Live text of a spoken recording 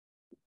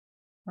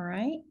All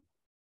right.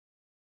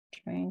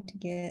 Trying to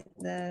get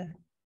there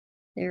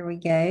we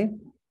go.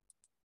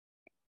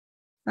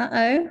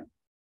 Uh-oh.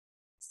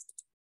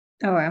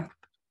 Oh, well,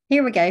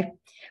 here we go.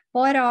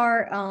 What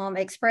are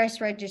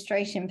express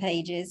registration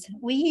pages?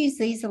 We use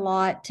these a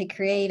lot to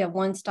create a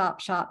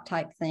one-stop shop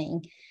type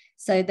thing.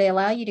 So they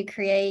allow you to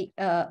create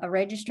a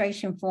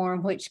registration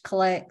form which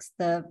collects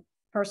the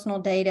personal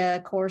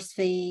data, course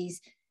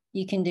fees.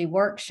 You can do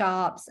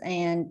workshops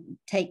and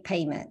take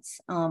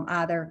payments,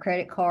 either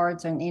credit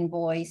cards, an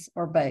invoice,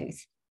 or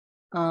both.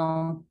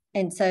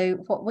 And so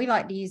what we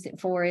like to use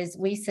it for is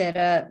we set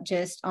up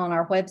just on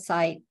our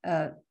website,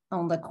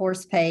 on the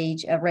course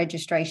page, a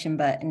registration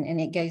button,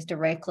 and it goes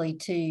directly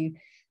to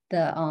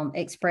the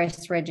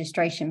express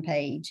registration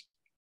page.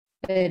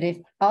 But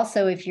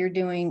if you're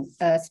doing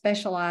a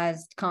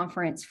specialized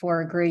conference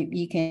for a group,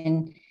 you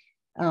can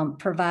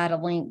provide a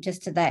link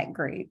just to that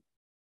group.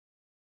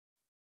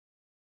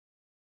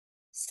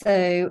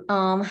 So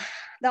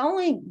the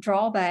only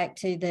drawback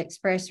to the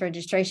express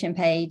registration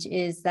page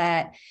is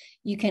that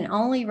you can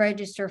only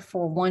register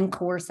for one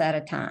course at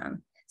a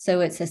time.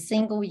 So it's a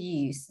single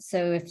use.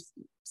 So if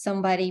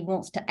somebody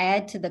wants to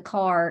add to the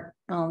cart,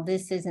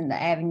 this isn't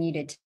the avenue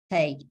to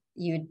take.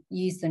 You would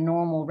use the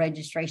normal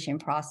registration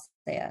process.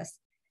 So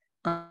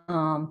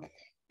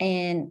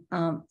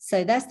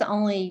that's the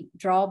only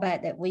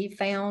drawback that we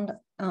found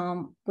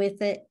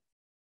with it.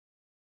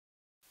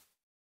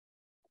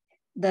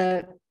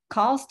 The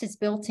cost is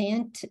built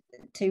in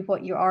to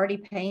what you're already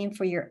paying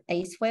for your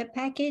ACEware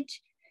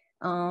package.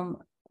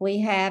 We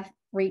have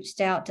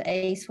reached out to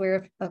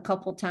ACEware a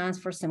couple times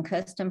for some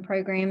custom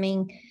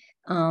programming,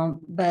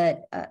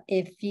 but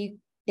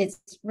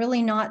it's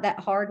really not that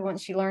hard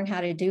once you learn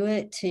how to do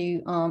it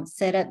to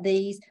set up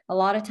these. A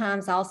lot of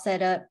times I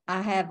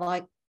have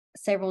like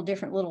several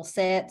different little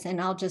sets, and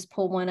I'll just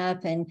pull one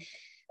up and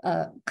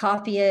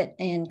copy it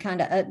and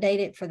kind of update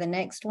it for the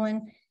next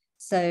one.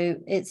 So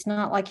it's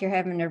not like you're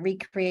having to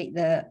recreate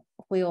the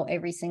wheel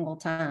every single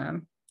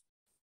time.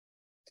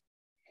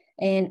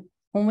 And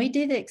when we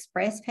do the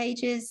express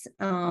pages,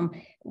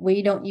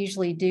 we don't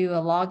usually do a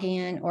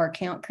login or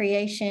account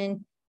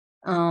creation.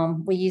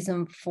 We use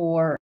them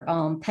for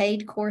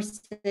paid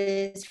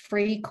courses,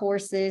 free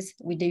courses.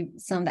 We do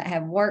some that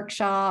have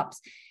workshops.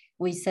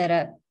 We set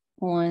up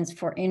ones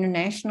for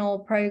international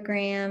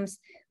programs.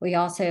 We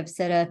also have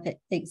set up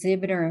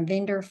exhibitor and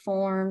vendor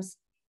forms.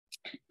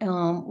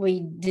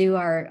 We do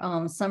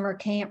our summer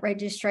camp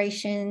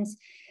registrations,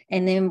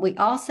 and then we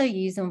also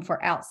use them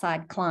for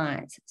outside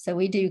clients. So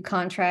we do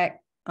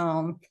contract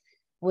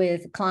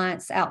with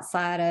clients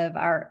outside of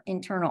our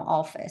internal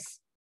office.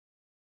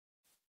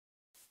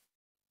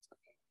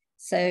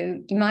 So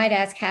you might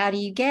ask, how do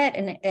you get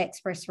an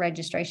express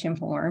registration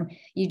form?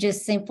 You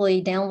just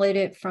simply download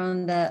it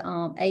from the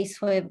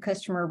ACEware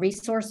customer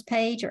resource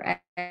page, or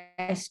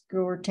ask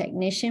your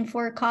technician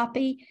for a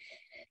copy.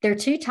 There are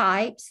two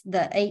types: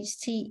 the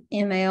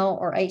HTML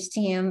or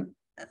HTM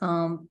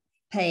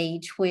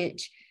page,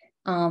 which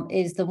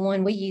is the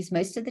one we use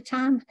most of the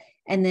time,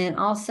 and then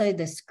also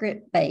the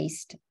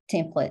script-based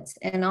templates.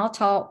 And I'll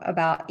talk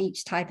about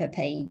each type of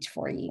page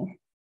for you.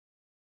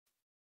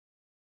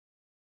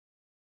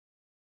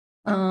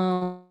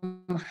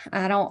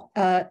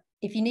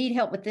 If you need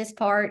help with this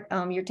part,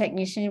 your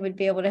technician would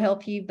be able to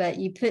help you, but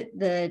you put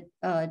the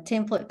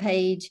template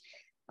page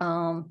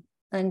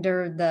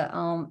under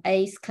the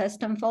ACE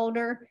custom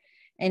folder.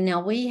 And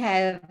now we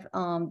have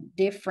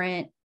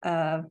different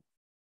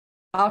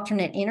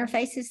alternate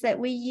interfaces that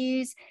we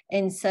use.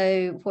 And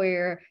so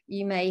where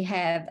you may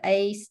have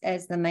ACE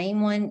as the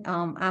main one,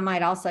 I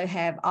might also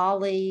have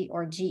Ollie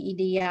or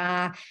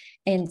GEDI.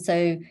 And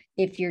so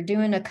if you're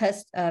doing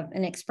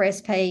an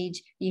express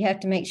page, you have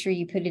to make sure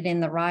you put it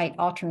in the right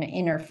alternate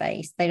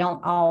interface. They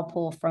don't all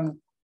pull from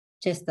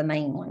just the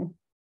main one.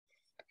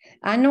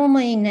 I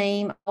normally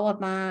name all of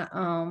my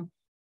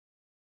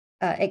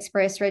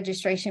express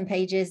registration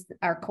pages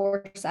our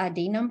course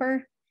ID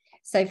number.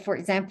 So for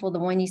example, the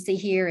one you see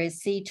here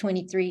is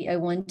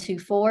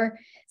C230124.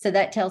 So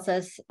that tells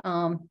us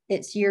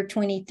it's year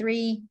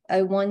 23,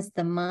 01's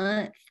the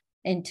month,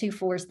 and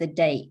 24 is the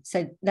date.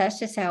 So that's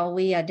just how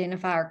we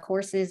identify our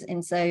courses.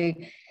 And so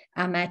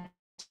I match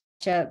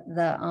up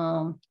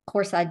the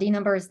course ID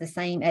number is the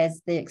same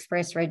as the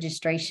express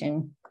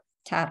registration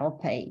title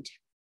page.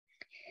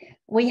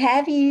 We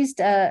have used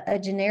a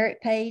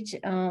generic page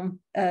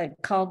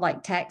called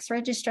like tax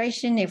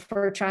registration if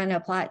we're trying to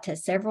apply it to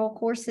several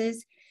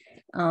courses.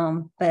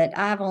 But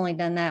I've only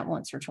done that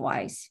once or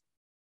twice.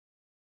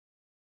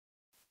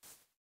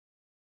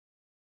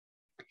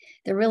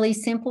 They're really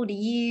simple to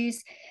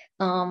use.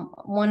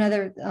 One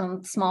other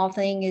small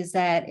thing is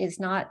that it's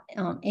not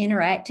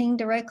interacting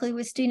directly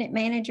with student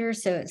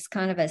managers, so it's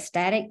kind of a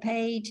static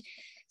page.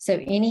 So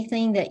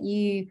anything that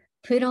you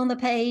put on the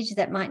page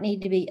that might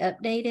need to be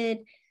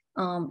updated,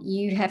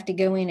 you have to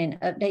go in and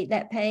update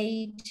that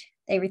page.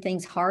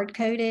 Everything's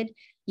hard-coded.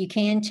 You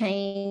can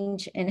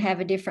change and have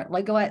a different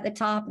logo at the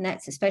top, and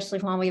that's especially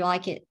why we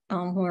like it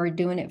when we're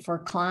doing it for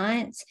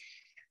clients.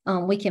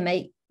 We can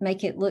make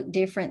make it look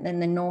different than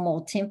the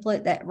normal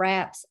template that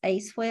wraps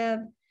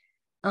ACEware.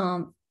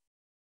 One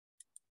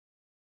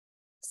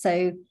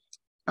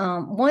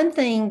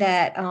thing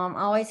that I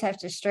always have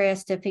to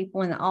stress to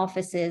people in the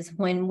office is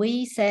when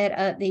we set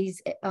up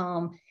these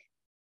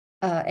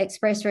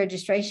express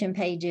registration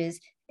pages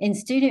in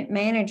Student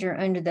Manager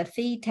under the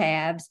fee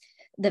tabs,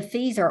 the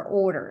fees are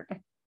ordered.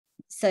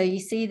 So you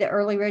see the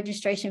early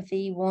registration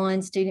fee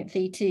 1, student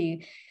fee 2.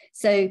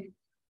 So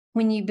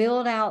when you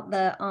build out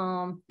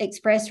the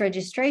express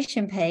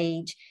registration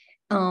page,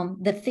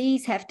 the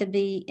fees have to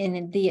be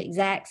in the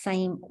exact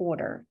same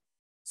order.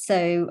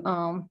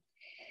 So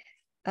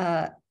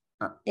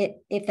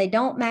if they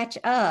don't match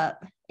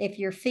up, if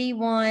your fee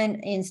 1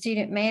 in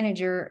Student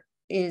Manager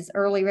is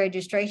early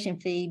registration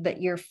fee,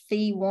 but your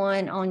fee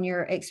 1 on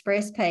your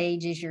express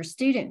page is your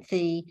student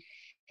fee,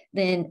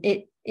 then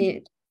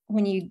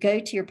when you go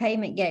to your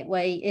payment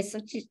gateway, it's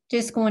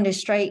just going to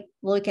straight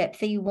look at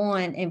fee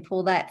 1 and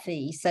pull that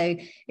fee. So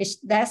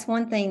that's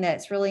one thing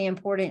that's really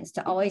important, is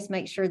to always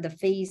make sure the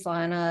fees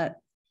line up.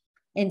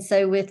 And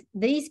so with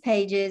these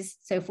pages,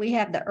 so if we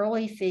have the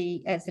early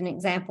fee as an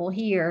example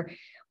here,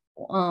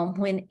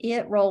 when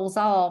it rolls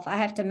off, I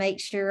have to make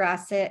sure I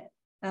set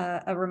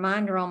a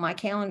reminder on my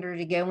calendar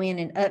to go in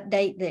and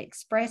update the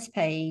express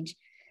page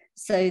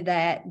so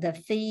that the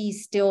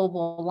fees still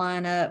will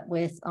line up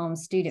with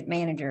Student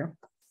Manager.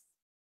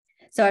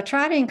 So I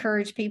try to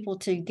encourage people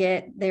to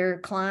get their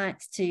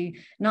clients to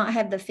not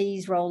have the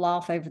fees roll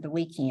off over the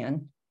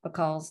weekend,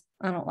 because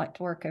I don't like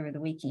to work over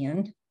the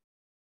weekend.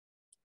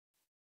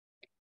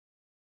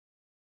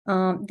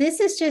 This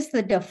is just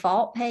the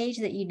default page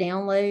that you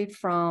download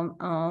from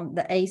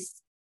the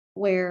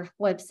ACEware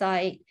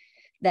website.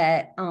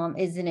 That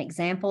is an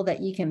example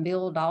that you can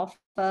build off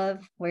of,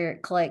 where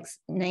it collects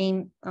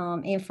name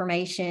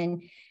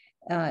information.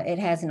 It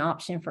has an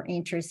option for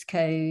interest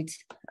codes.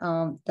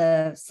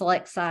 The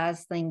select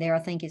size thing there, I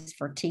think, is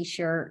for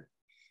t-shirt.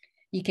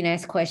 You can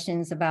ask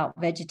questions about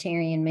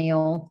vegetarian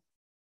meal.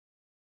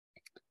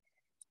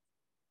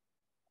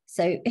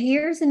 So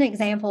here's an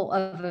example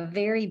of a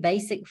very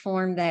basic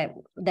form that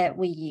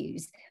we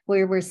use,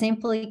 where we're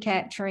simply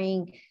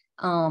capturing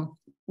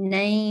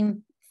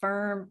name,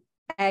 firm,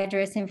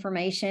 address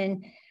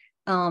information.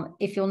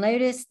 If you'll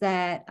notice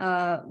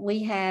that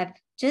we have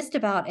just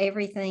about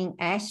everything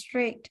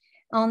asterisked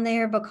on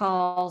there,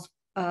 because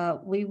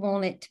we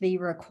want it to be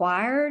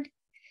required.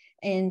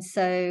 And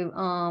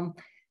so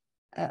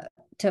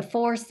to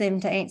force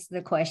them to answer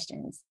the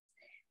questions.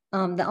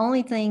 The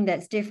only thing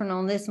that's different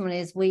on this one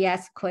is we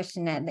ask a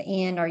question at the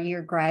end: are you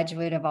a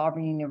graduate of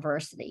Auburn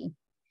University?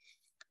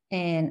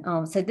 And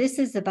so this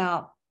is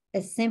about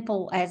as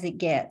simple as it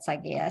gets, I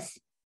guess.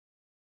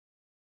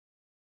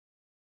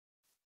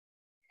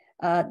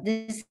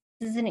 This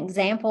is an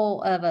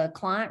example of a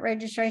client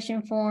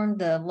registration form.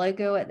 The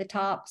logo at the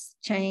top's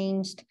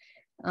changed.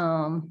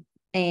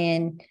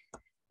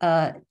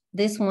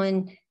 This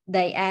one,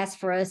 they asked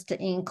for us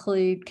to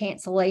include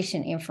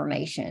cancellation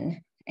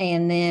information,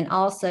 and then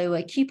also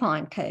a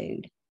coupon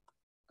code.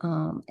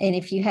 And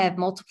if you have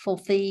multiple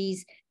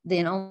fees,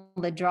 then on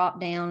the drop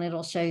down,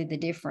 it'll show the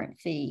different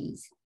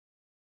fees.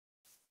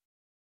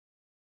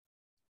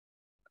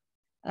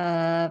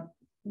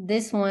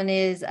 This one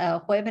is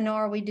a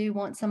webinar we do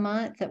once a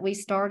month that we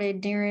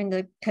started during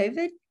the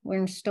COVID.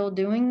 We're still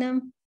doing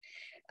them.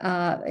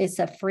 It's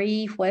a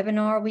free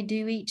webinar we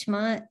do each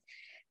month.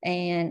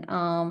 And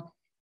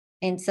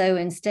so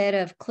instead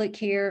of click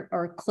here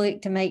or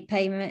click to make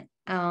payment,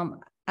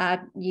 I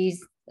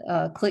use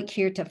click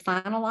here to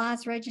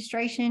finalize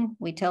registration.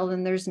 We tell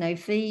them there's no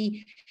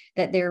fee,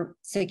 that they're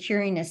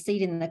securing a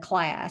seat in the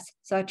class.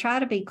 So I try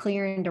to be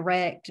clear and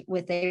direct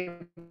with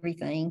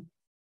everything.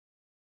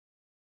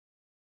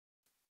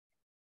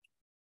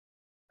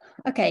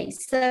 Okay,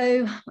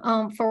 so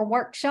for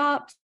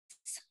workshops,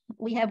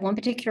 we have one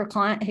particular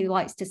client who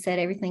likes to set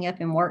everything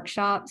up in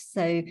workshops.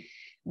 So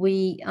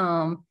we,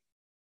 and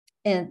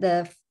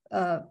the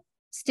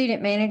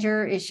Student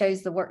Manager, it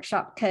shows the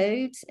workshop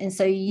codes. And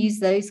so you use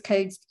those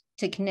codes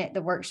to connect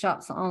the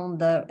workshops on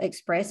the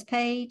Express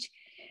page.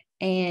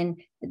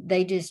 And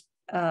they just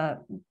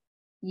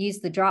use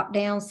the drop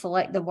down,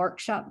 select the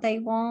workshop they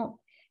want,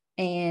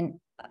 and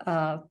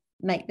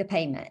make the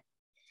payment.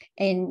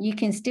 And you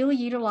can still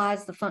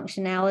utilize the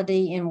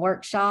functionality in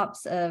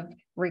workshops of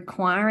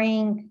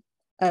requiring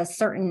a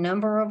certain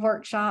number of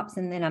workshops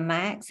and then a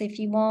max if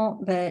you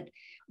want, but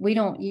we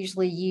don't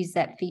usually use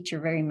that feature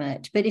very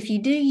much. But if you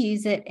do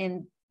use it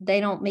and they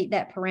don't meet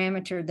that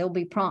parameter, they'll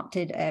be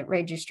prompted at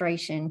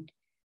registration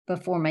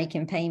before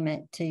making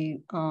payment to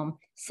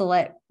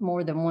select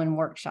more than one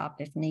workshop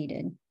if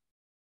needed.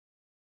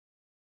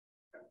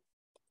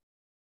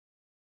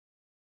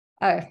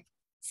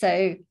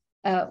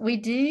 We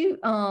do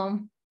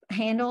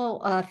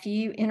handle a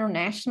few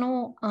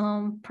international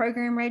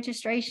program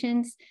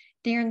registrations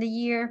during the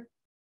year.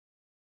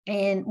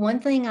 And one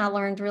thing I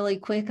learned really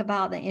quick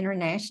about the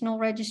international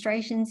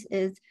registrations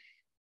is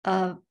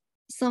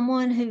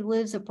someone who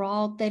lives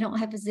abroad, they don't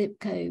have a zip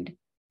code.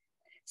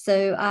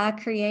 So I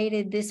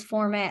created this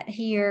format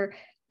here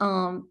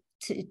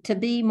to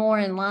be more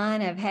in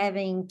line of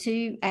having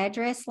 2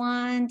 address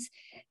lines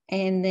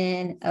and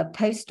then a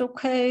postal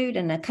code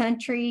and a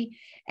country,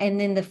 and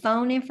then the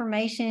phone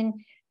information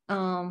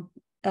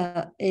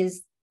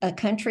is a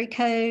country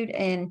code.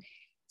 And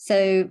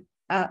so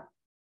the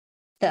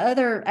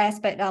other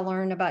aspect I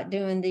learned about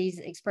doing these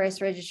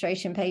express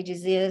registration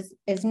pages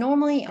is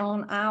normally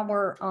on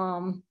our,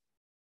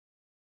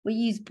 we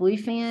use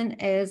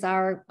Bluefin as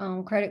our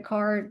credit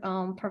card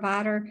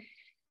provider,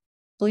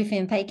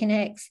 Bluefin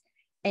PayConnects.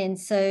 And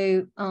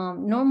so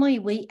normally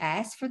we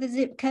ask for the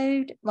zip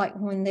code, like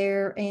when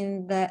they're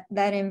in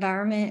that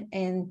environment,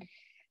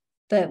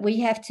 but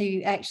we have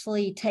to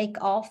actually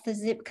take off the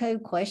zip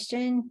code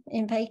question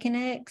in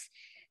PayConnects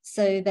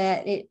so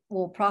that it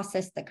will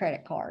process the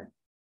credit card.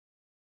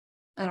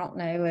 I don't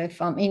know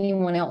if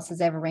anyone else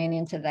has ever ran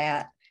into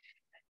that,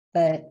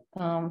 but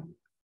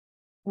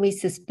we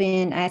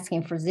suspend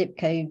asking for zip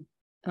code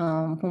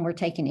when we're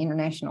taking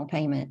international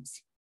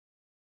payments.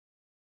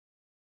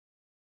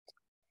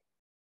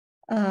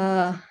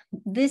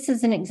 This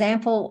is an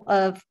example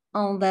of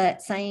on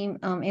that same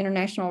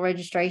international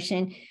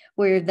registration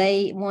where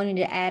they wanted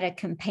to add a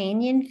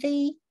companion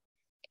fee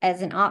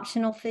as an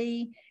optional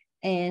fee.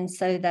 And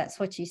so that's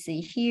what you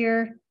see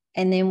here.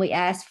 And then we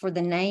asked for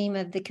the name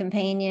of the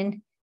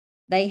companion.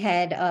 They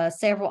had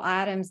several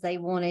items they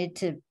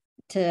wanted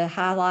to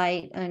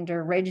highlight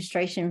under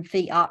registration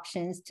fee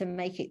options to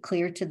make it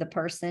clear to the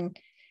person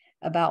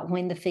about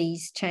when the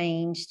fees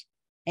changed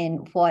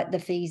and what the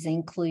fees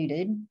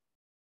included.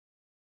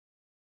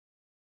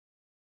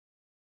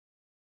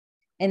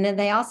 And then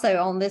they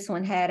also, on this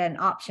one, had an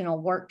optional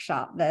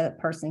workshop that a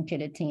person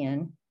could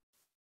attend.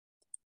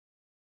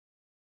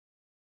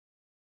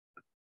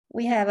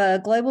 We have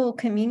a Global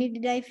Community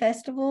Day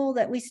Festival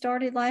that we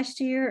started last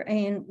year,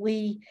 and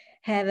we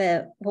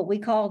have what we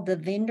call the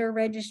vendor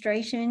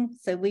registration.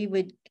 So we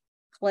would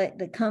collect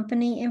the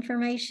company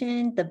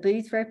information, the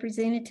booth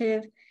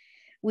representative.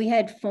 We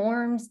had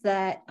forms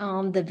that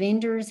the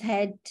vendors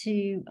had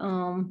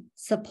to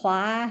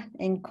supply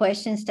and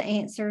questions to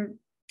answer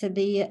to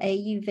be an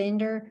AU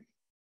vendor.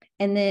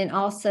 And then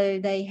also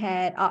they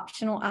had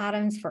optional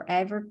items for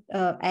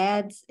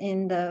ads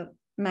in the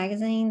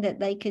magazine that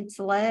they could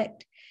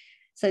select.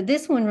 So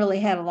this one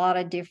really had a lot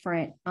of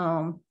different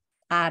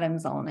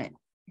items on it.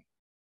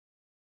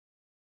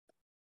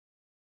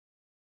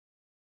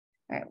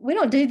 All right. We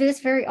don't do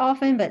this very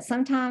often, but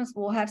sometimes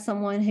we'll have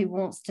someone who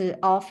wants to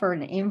offer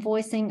an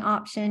invoicing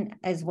option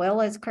as well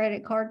as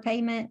credit card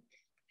payment.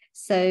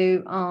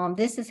 So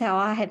this is how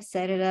I have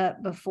set it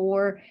up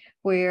before,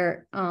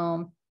 where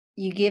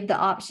you give the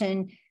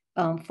option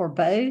for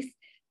both.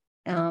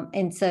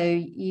 And so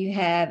you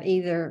have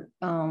either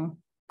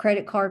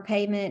credit card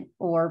payment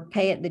or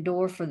pay at the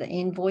door for the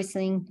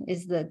invoicing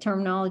is the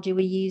terminology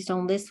we used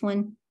on this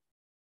one.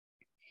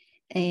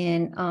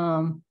 And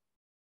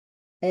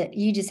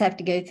you just have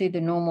to go through the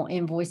normal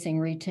invoicing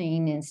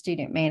routine in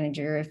Student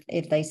Manager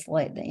if they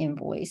select the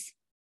invoice.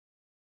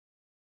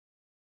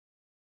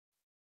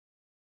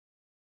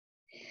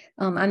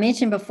 I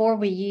mentioned before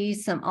we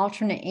use some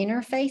alternate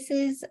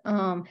interfaces.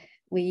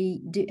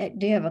 We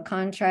do have a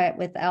contract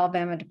with the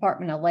Alabama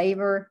Department of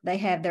Labor. They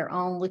have their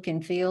own look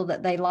and feel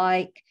that they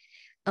like.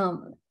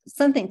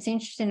 Something that's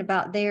interesting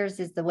about theirs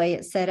is the way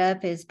it's set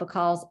up is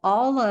because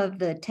all of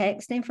the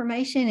text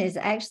information is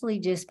actually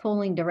just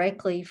pulling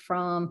directly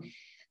from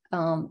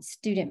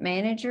Student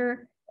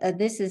Manager.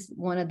 This is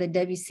one of the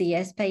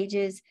WCS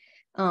pages,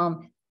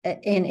 and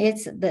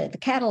it's the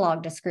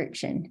catalog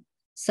description.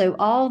 So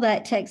all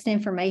that text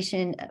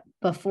information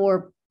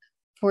before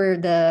where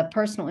the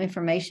personal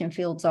information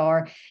fields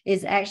are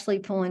is actually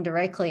pulling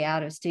directly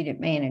out of Student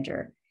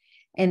Manager.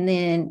 And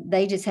then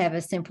they just have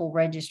a simple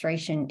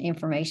registration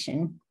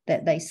information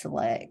that they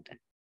select.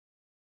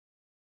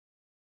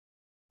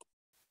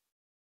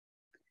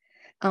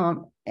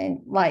 And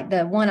like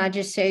the one I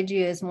just showed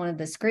you is one of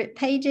the script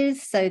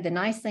pages. So the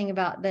nice thing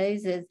about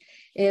those is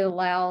it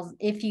allows,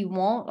 if you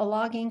want a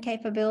login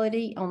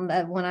capability, on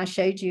the one I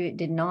showed you, it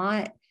did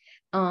not.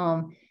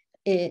 I'm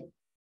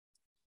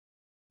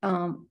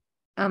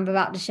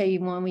about to show you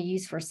one we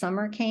use for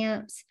summer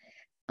camps.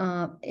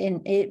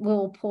 And it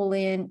will pull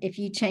in, if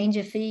you change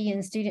a fee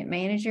in Student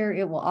Manager,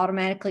 it will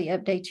automatically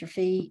update your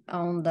fee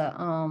on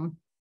the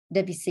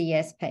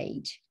WCS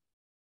page.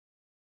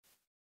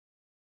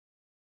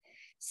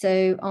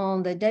 So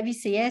on the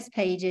WCS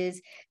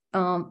pages,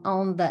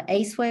 on the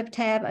ACEware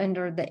tab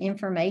under the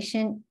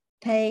information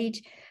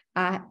page,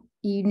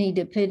 you need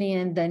to put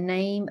in the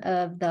name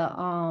of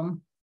the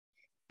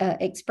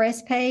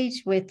Express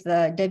page with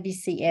the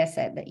WCS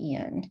at the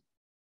end.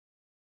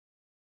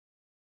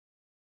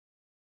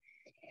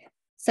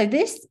 So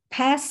this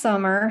past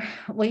summer,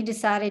 we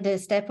decided to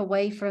step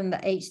away from the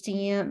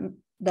HTM,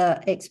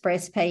 the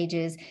Express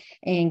pages,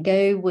 and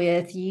go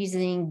with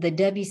using the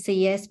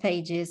WCS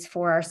pages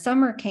for our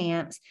summer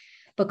camps,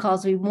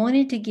 because we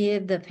wanted to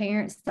give the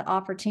parents the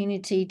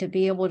opportunity to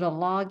be able to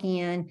log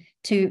in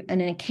to an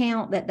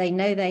account that they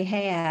know they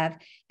have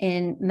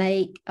and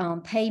make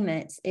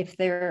payments if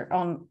they're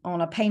on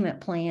a payment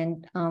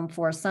plan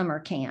for a summer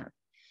camp.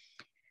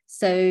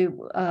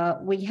 So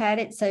we had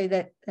it so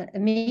that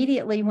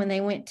immediately when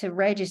they went to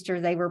register,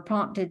 they were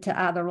prompted to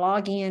either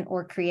log in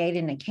or create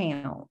an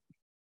account.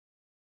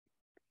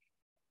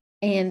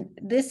 And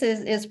this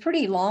is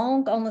pretty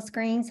long on the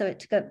screen, so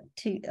it took up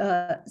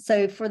to,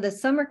 so for the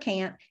summer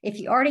camp, if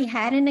you already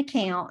had an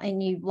account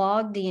and you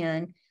logged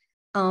in,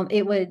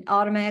 it would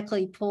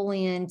automatically pull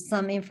in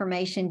some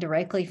information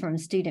directly from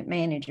Student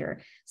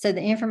Manager. So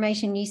the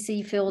information you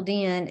see filled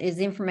in is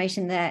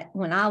information that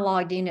when I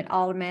logged in, it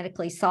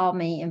automatically saw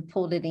me and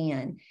pulled it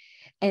in.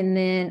 And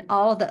then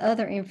all the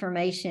other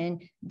information,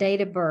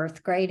 date of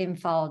birth, grade and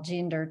fall,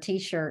 gender,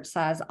 t-shirt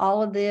size,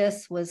 all of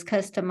this was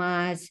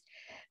customized.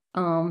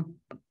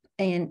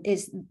 And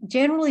it's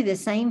generally the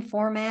same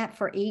format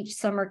for each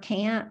summer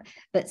camp,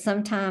 but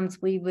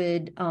sometimes we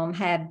would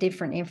have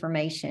different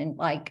information,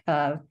 like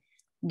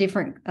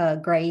different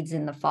grades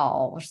in the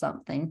fall or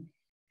something.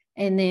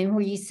 And then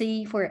where you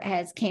see where it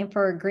has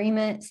camper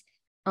agreements,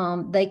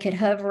 they could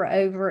hover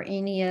over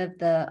any of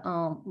the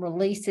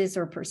releases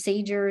or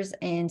procedures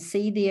and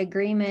see the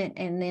agreement,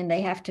 and then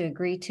they have to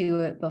agree to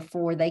it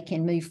before they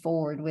can move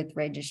forward with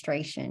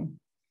registration.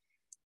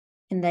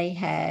 And they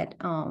had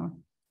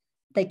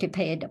they could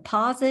pay a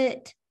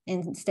deposit,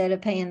 and instead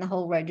of paying the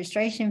whole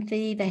registration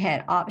fee, they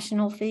had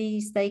optional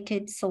fees they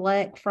could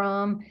select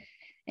from.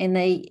 And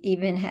they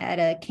even had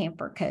a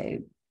camper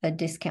code, a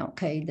discount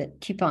code, that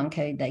coupon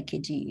code they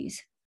could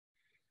use.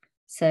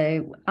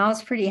 So I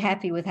was pretty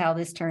happy with how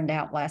this turned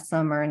out last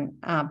summer, and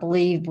I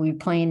believe we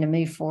plan to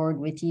move forward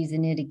with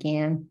using it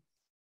again.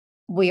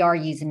 We are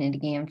using it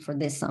again for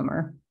this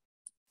summer.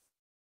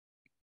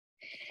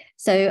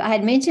 So I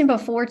had mentioned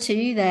before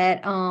too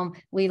that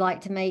we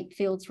like to make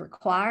fields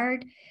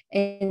required.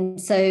 And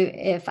so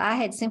if I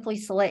had simply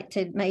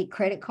selected make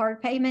credit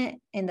card payment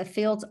and the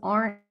fields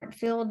aren't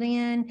filled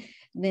in,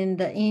 then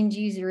the end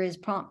user is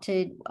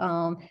prompted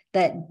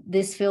that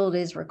this field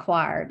is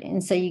required.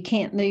 And so you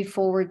can't move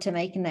forward to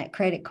making that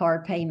credit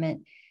card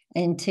payment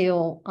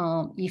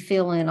until you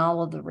fill in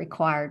all of the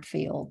required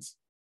fields.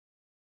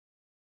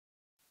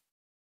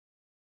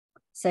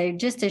 So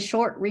just a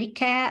short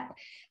recap.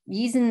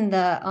 Using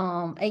the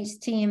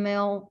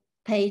HTML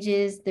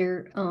pages,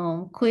 they're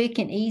quick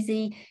and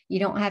easy. You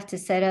don't have to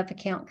set up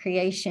account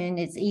creation.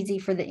 It's easy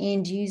for the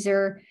end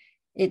user.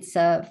 It's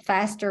a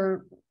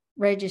faster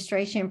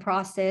registration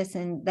process,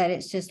 and that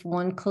it's just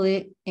one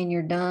click and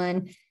you're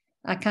done.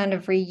 I kind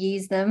of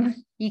reuse them.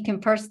 You can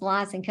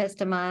personalize and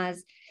customize,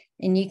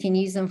 and you can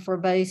use them for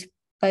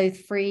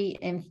both free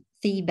and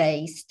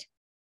fee-based.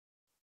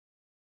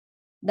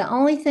 The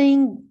only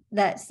thing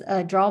that's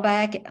a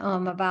drawback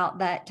about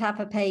that type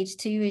of page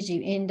too is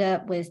you end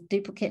up with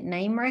duplicate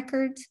name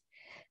records.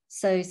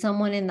 So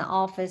someone in the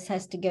office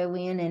has to go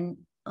in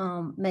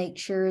and make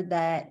sure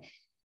that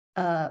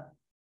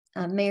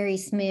Mary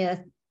Smith,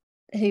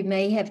 who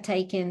may have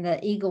taken the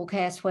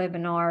EagleCast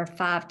webinar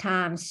 5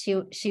 times,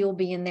 she'll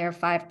be in there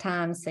 5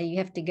 times. So you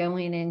have to go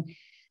in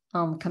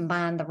and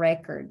combine the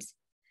records.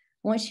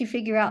 Once you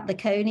figure out the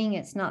coding,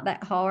 it's not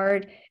that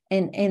hard.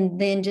 And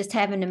then just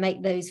having to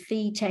make those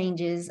fee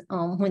changes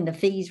when the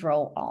fees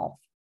roll off.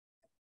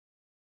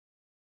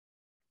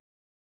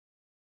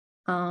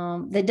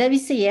 The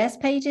WCS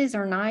pages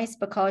are nice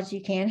because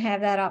you can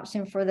have that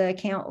option for the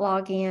account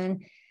login.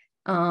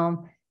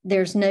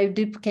 There's no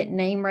duplicate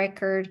name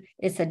record.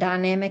 It's a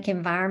dynamic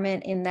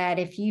environment in that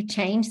if you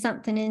change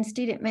something in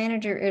Student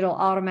Manager, it'll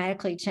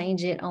automatically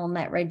change it on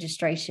that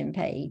registration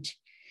page.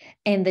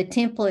 And the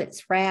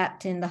templates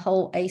wrapped in the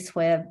whole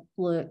ACEware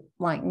look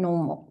like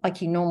normal,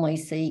 like you normally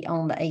see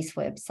on the ACE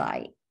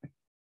website.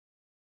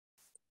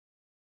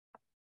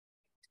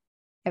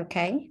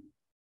 Okay,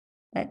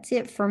 that's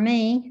it for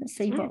me. Let's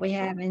see what we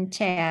have in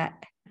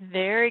chat.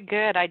 Very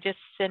good. I just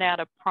sent out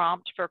a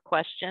prompt for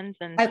questions.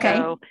 And okay.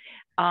 So,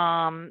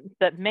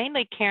 but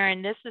mainly,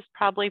 Karen, this is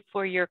probably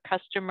for your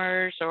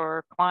customers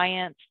or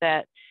clients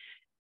that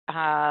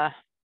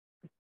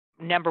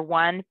number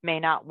one, may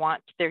not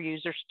want their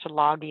users to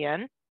log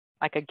in,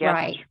 like a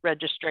guest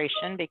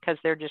registration, because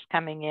they're just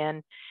coming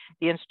in,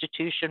 the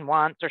institution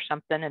wants or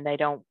something, and they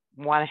don't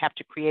want to have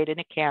to create an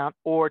account.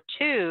 Or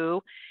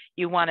 2,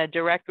 you want a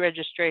direct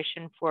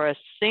registration for a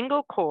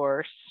single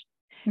course,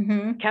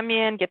 come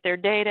in, get their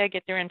data,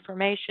 get their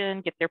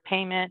information, get their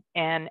payment,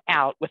 and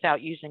out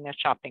without using a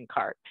shopping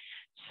cart.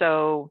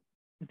 So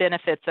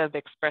benefits of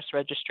express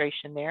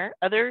registration there.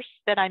 Others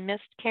that I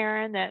missed,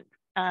 Karen, that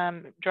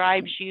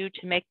drives you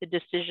to make the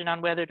decision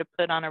on whether to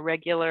put on a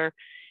regular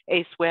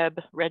ACEweb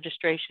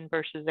registration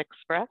versus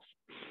express?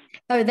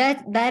 Oh,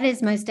 that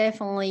is most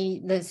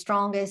definitely the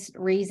strongest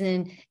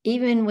reason,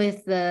 even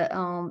with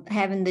the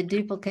having the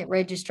duplicate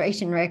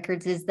registration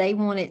records, is they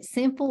want it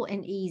simple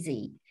and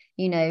easy,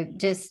 you know,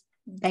 just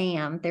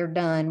bam, they're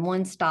done,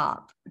 one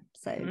stop.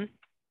 So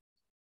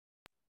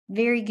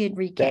very good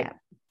recap.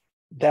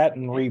 That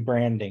and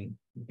rebranding.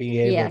 be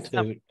able Yes.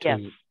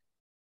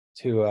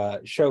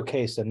 to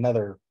showcase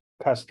another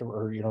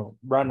customer,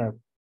 run a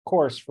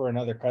course for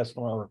another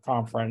customer or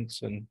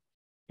conference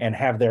and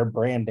have their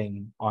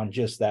branding on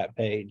just that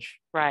page.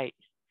 Right.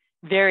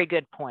 Very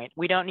good point.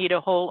 We don't need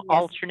a whole Yes.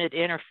 alternate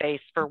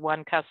interface for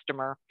one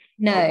customer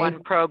No. or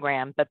one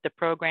program, but the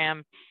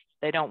program,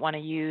 they don't want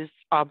to use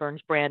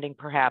Auburn's branding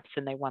perhaps,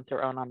 and they want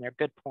their own on there.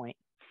 Good point.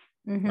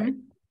 Mm-hmm. Right.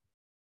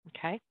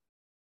 Okay.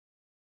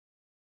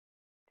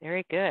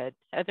 Very good.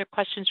 Other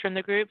questions from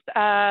the group?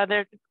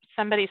 There's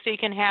somebody, so you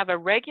can have a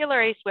regular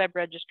ACEware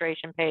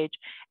registration page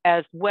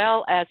as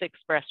well as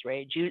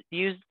ExpressRage. You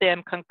use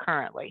them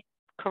concurrently,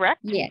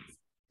 correct? Yes.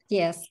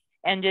 Yes.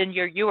 And then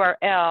your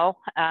URL,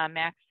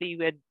 Maxie,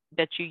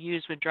 that you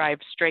use would drive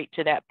straight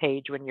to that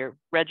page. When you're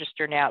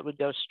registered now, it would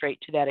go straight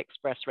to that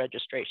Express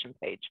registration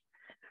page.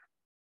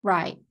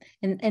 Right.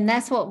 And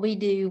that's what we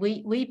do.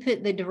 We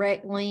put the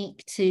direct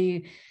link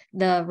to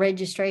the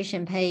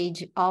registration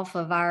page off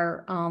of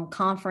our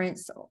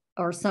conference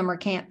or summer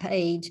camp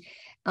page.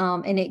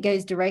 And it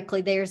goes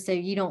directly there. So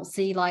you don't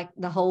see like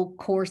the whole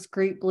course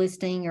group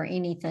listing or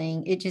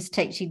anything. It just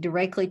takes you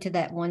directly to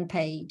that one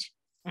page.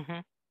 Mm-hmm.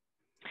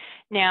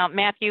 Now,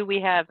 Matthew,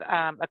 we have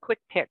a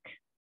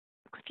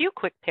few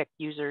quick pick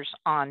users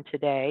on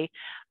today.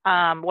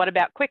 What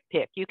about quick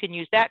pick? You can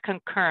use that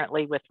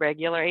concurrently with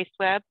regular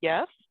ACEware,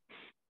 yes?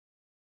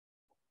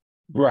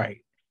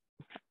 Right.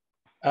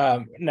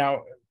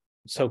 Now,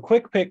 so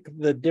quick pick,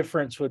 the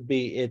difference would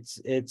be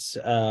it's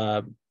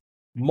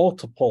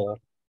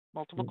multiple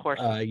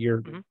courses.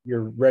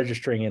 You're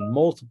registering in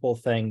multiple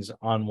things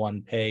on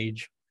one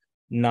page,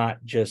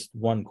 not just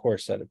one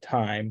course at a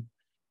time.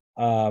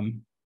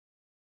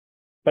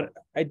 But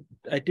I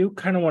do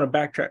kind of want to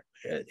backtrack.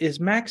 Is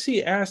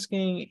Maxie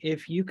asking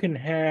if you can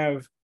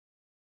have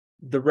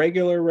the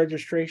regular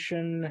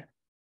registration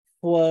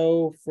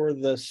flow for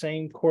the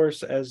same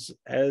course as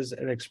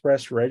an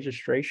express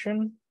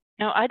registration?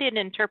 No, I didn't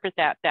interpret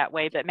that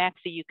way, but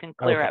Maxie, you can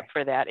clear up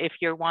for that. If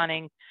you're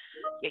wanting,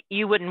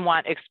 you wouldn't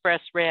want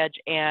Express Reg,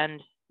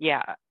 and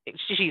yeah,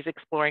 she's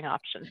exploring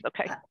options.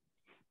 Okay.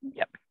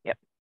 Yep.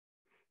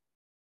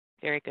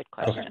 Very good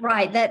question. Okay.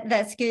 Right.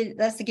 That's good.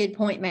 That's a good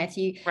point,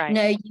 Matthew. Right.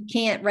 No, you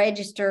can't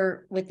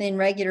register within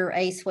regular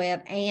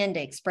ACEware and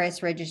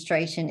express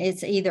registration.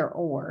 It's either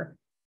or.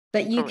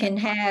 But you can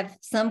have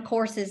some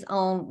courses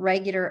on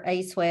regular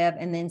ACEware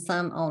and then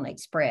some on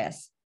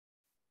Express.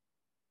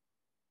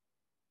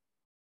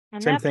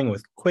 And same thing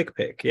with quick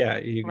pick.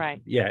 Yeah.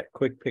 Right. Yeah.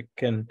 Quick pick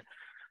can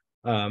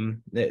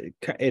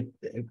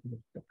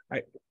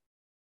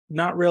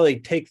not really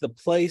take the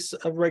place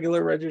of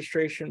regular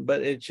registration,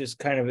 but it's just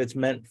kind of, it's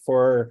meant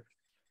for,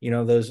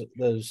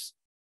 those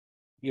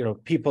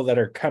people that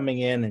are coming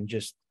in and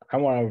just, I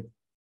want to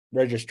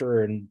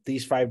register in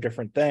these 5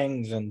 different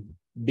things and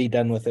be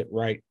done with it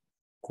right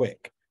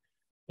quick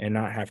and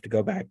not have to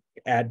go back,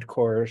 add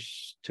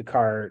course to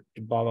cart,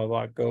 blah, blah,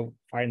 blah, go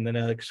find the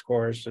next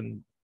course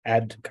and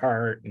add to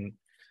cart and,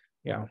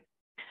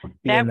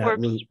 be in that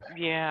loop.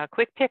 Yeah,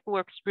 quick pick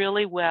works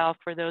really well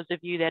for those of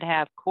you that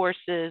have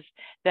courses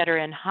that are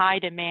in high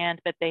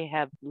demand, but they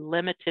have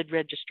limited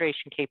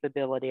registration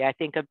capability. I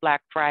think of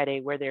Black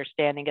Friday, where they're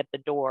standing at the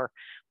door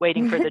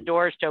waiting for the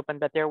doors to open,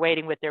 but they're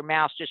waiting with their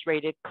mouse just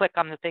ready to click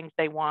on the things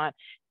they want,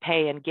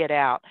 pay, and get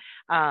out.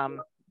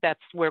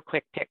 That's where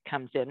quick pick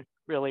comes in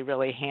really,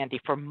 really handy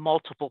for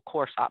multiple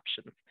course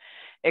options.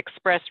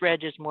 Express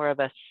Reg is more of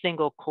a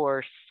single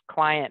course,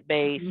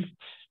 client-based,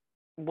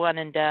 one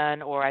and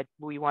done, or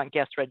we want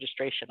guest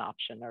registration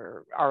option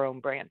or our own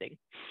branding.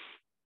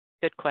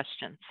 Good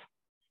questions.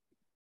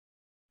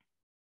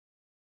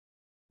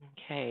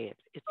 Okay,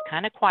 it's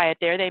kind of quiet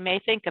there. They may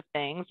think of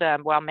things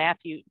while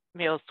Matthew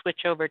will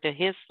switch over to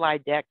his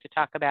slide deck to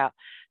talk about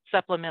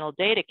supplemental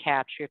data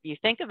capture. If you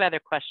think of other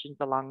questions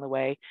along the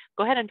way,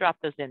 go ahead and drop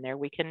those in there.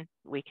 We can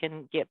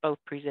get both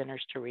presenters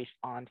to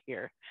respond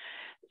here.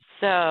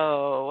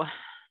 So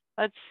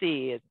let's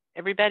see.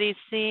 Everybody's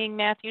seeing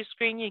Matthew's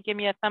screen? You give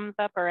me a thumbs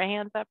up or a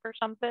hands up or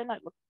something. I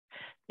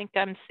think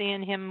I'm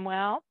seeing him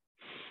well.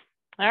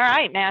 All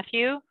right,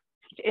 Matthew,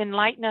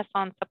 enlighten us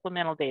on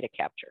supplemental data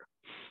capture.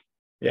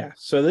 Yeah,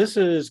 so this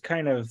is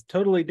kind of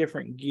totally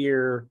different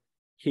gear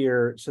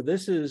here. So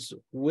this is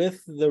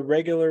with the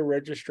regular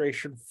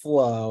registration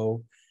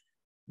flow.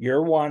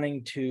 You're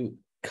wanting to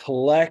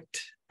collect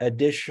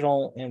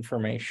additional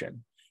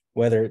information,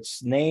 whether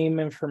it's name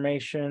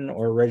information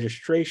or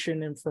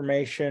registration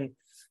information,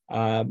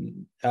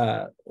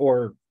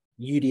 or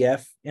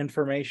UDF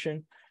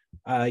information.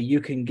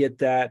 You can get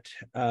that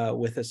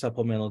with a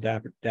supplemental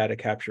data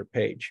capture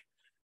page.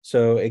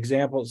 So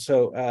examples,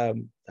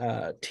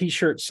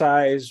 t-shirt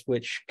size,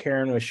 which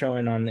Karen was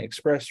showing on the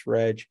Express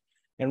Reg,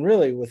 and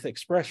really with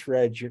Express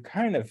Reg, you're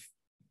kind of,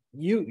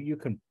 you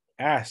can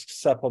ask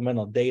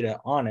supplemental data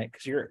on it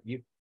because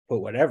you put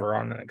whatever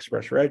on an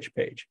Express Reg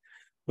page.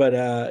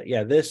 But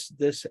yeah,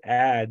 this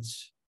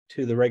adds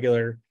to the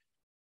regular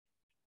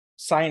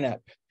sign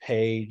up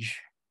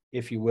page,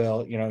 if you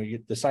will.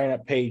 The sign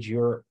up page,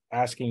 you're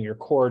asking your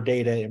core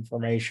data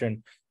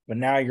information, but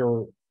now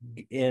you're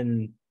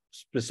in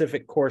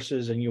specific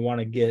courses and you want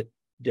to get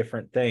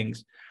different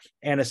things.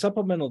 And a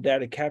supplemental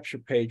data capture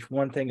page,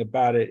 one thing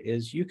about it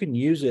is you can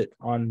use it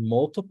on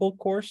multiple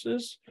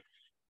courses.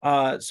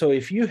 So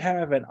if you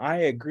have an I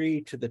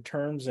agree to the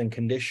terms and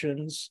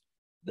conditions,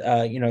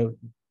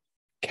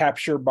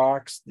 capture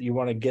box, you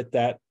want to get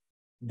that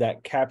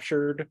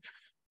captured,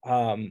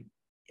 and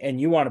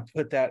you want to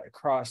put that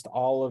across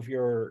all of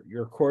your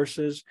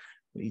courses,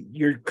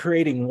 you're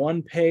creating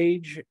one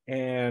page,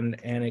 and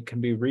it can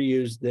be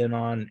reused then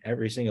on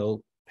every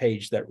single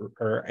page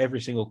or every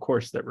single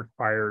course that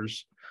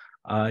requires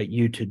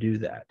you to do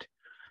that.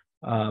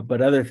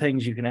 But other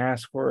things you can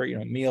ask for,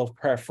 meal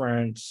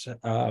preference.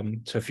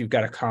 So if you've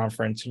got a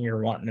conference and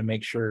you're wanting to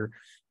make sure,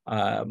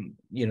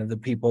 the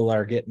people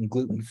are getting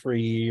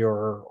gluten-free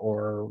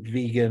or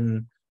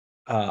vegan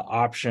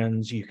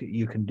options,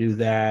 you can do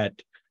that.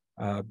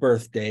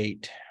 Birth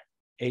date,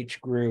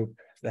 age group,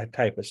 that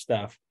type of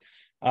stuff.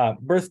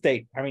 Birth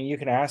date, I mean, you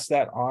can ask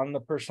that on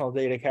the personal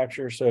data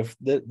capture. So if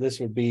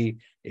this would be,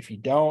 if you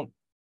don't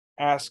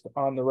ask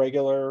on the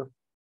regular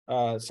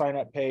sign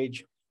up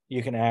page,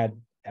 you can add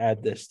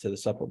this to the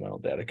supplemental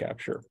data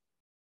capture.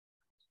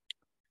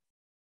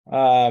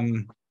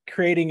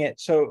 Creating it,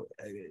 so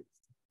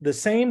the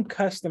same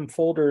custom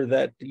folder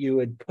that you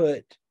would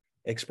put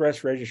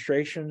express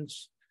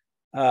registrations,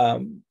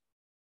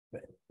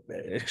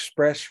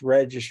 express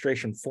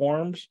registration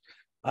forms,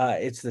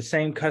 it's the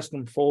same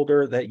custom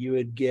folder that you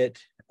would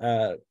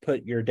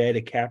put your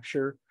data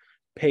capture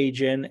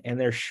page in, and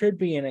there should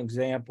be an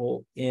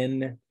example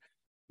in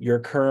your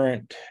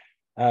current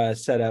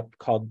setup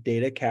called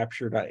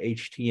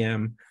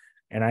datacapture.htm,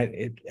 and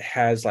it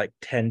has like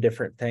 10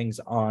 different things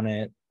on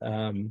it,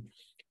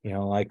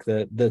 like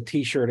the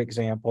t-shirt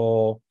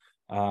example,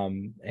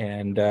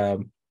 and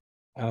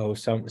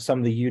some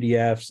of the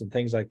UDFs and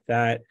things like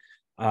that.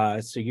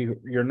 So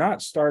you're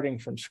not starting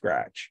from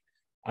scratch.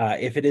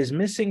 If it is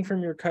missing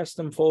from your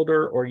custom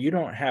folder or you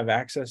don't have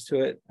access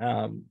to it,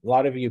 a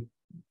lot of you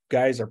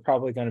guys are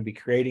probably going to be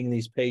creating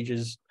these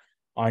pages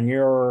on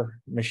your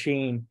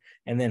machine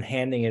and then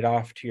handing it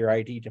off to your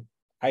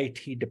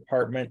IT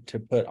department to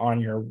put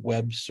on your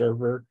web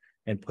server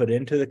and put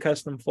into the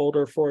custom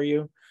folder for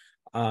you.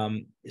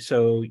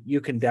 So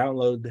you can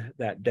download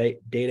that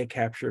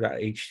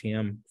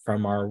datacapture.htm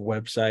from our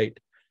website,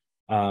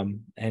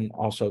 and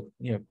also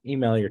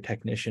email your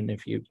technician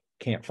if you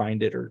can't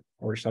find it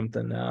or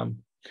something,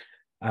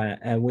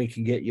 and we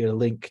can get you a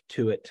link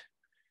to it.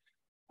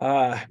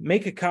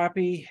 Make a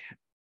copy.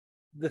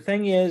 The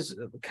thing is,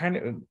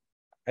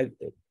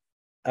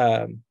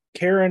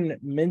 Karen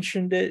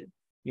mentioned it,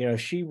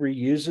 she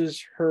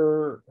reuses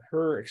her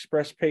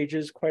express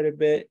pages quite a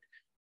bit,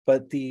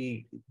 but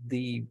the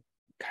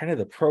kind of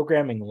the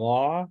programming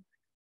law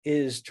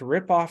is to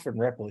rip off and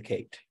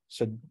replicate.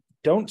 So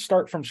don't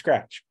start from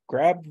scratch.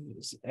 Grab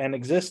an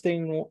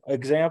existing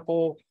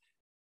example,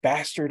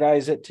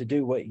 bastardize it to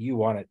do what you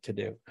want it to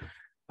do.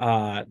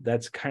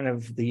 That's kind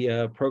of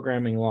the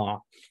programming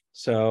law.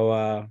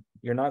 So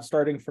you're not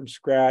starting from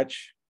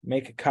scratch.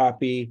 Make a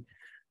copy,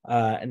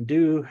 and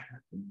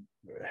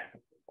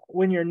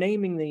when you're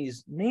naming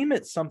these, name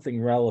it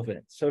something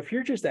relevant. So if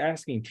you're just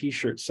asking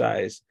t-shirt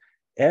size,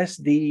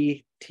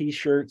 SD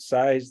t-shirt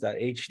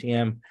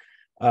size.htm,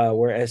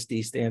 where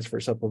SD stands for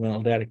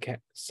supplemental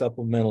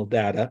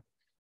data,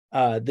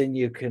 then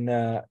you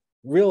can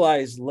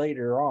realize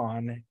later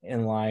on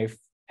in life,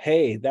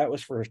 hey, that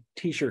was for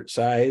t-shirt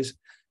size.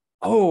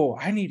 Oh,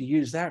 I need to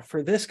use that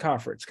for this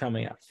conference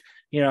coming up.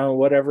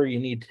 Whatever you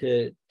need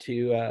to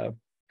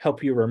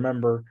help you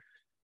remember,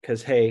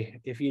 because hey,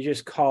 if you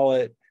just call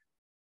it,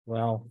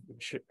 well,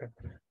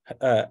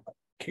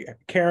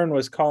 Karen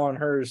was calling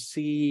hers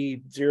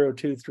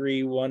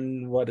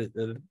C0231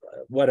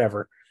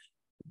 whatever.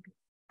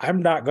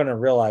 I'm not going to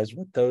realize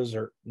what those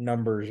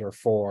numbers are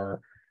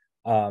for.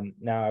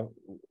 Now,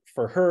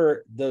 for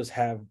her, those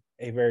have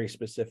a very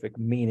specific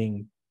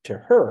meaning to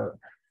her.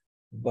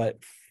 But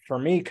for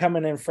me,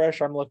 coming in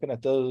fresh, I'm looking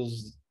at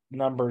those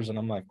numbers and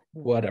I'm like,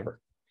 whatever.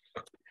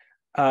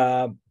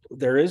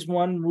 There is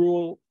one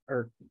rule,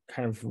 or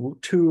kind of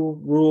two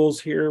rules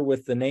here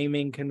with the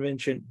naming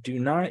convention. Do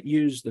not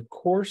use the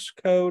course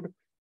code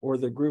or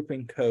the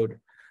grouping code.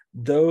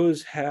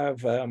 Those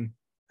have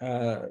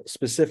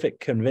specific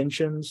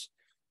conventions.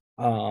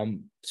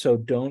 So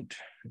don't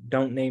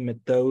name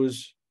it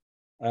those.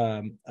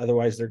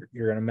 Otherwise,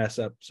 you're going to mess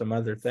up some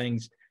other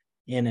things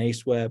in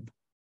ACEware.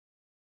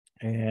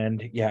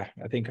 And yeah,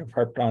 I think I've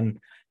harped on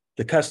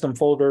the custom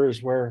folder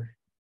is where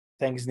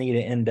things need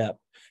to end up.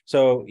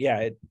 So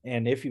yeah,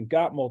 and if you've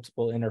got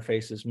multiple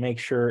interfaces, make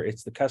sure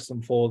it's the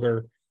custom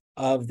folder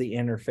of the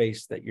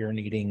interface that you're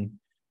needing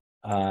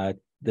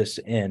this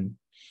in.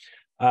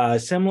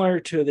 Similar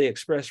to the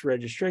express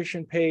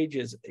registration page,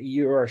 is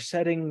you are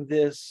setting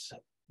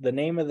the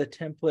name of the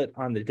template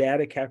on the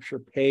data capture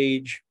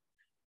page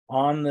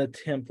on the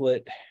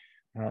template.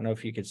 I don't know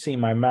if you can see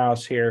my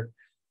mouse here.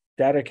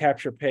 Data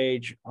capture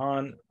page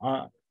on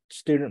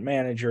student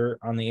manager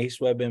on the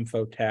ACEware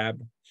info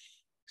tab.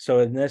 So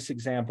in this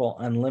example,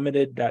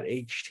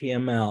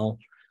 unlimited.html,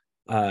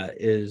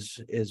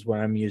 is what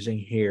I'm using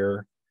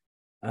here.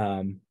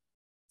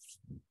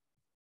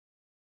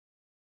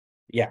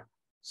 Yeah,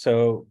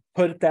 so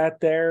put that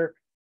there.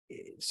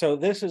 So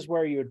this is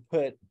where you would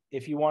put,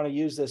 if you want to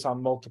use this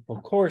on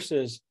multiple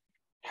courses,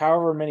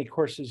 however many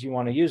courses you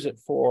want to use it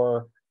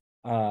for,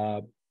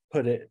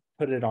 put it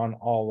on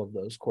all of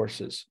those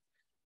courses.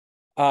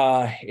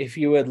 If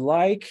you would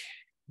like,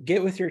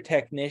 get with your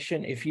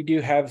technician. If you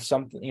do have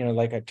something,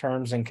 like a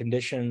terms and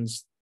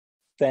conditions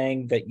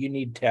thing that you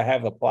need to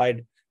have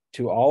applied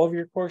to all of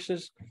your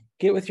courses,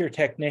 get with your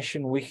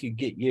technician. We could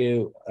get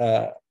you,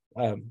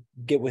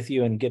 get with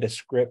you and get a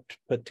script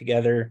put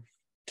together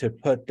to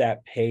put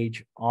that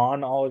page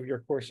on all of your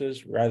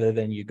courses, rather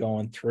than you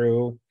going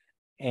through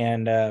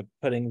and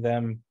putting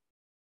them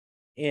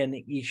in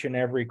each and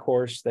every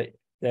course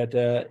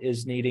that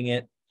is needing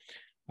it.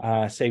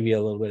 Save you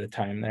a little bit of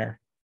time there.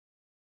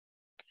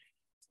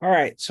 All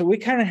right, so we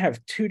kind of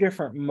have two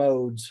different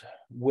modes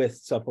with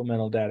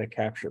supplemental data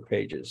capture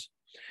pages.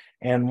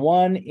 And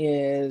one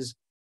is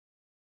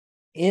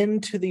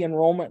into the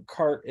enrollment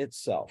cart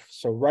itself.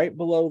 So right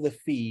below the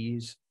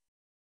fees,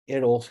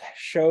 it'll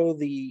show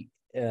the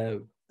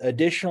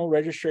additional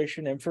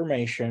registration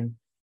information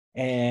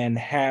and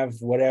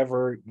have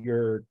whatever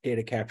your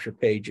data capture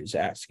page is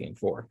asking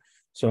for.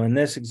 So in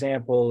this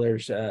example,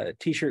 there's a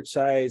t-shirt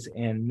size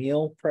and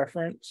meal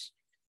preference.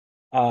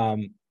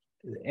 And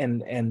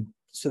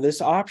so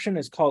this option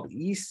is called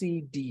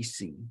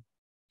ECDC.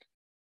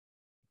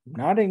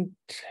 I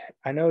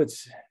know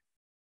it's,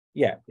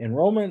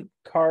 enrollment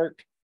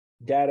cart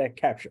data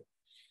capture.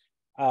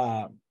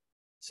 But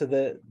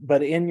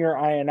in your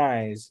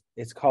INIs,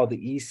 it's called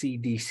the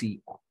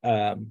ECDC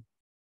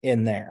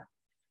in there.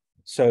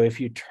 So if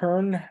you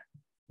turn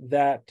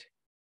that,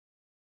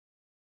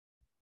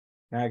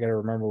 now I got to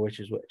remember which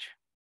is which.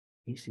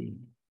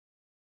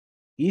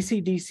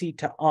 ECDC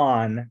to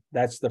on,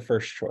 that's the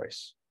first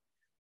choice.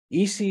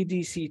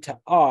 ECDC to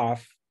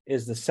off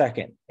is the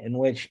second, in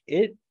which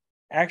it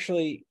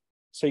actually,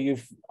 so you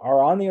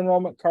are on the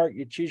enrollment cart,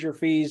 you choose your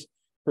fees,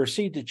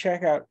 proceed to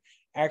checkout,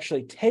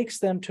 actually takes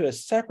them to a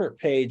separate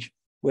page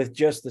with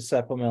just the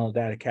supplemental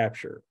data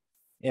capture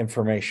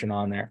information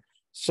on there.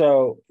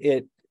 So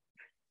it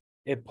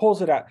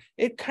pulls it out.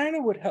 It kind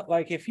of would help,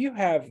 like if you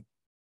have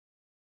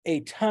a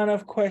ton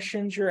of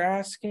questions you're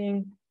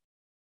asking,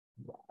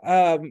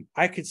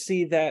 I could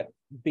see that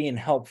being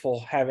helpful,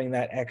 having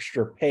that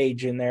extra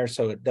page in there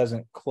so it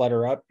doesn't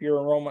clutter up your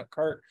enrollment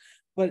cart.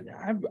 But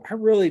I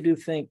really do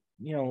think,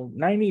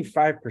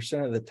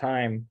 95% of the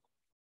time,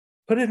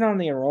 put it on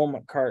the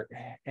enrollment cart,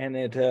 and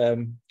it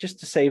just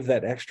to save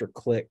that extra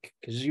click,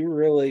 because you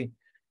really,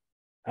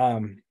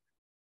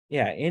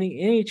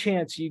 any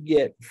chance you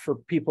get for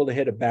people to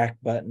hit a back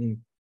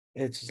button,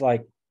 it's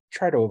like,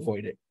 try to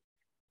avoid it.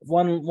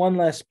 One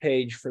less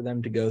page for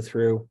them to go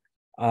through,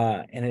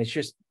 and it's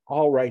just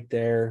all right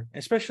there.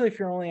 Especially if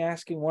you're only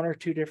asking one or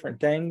two different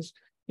things,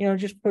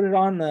 just put it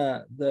on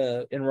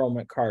the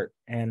enrollment cart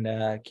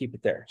and keep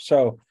it there.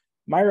 So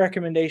my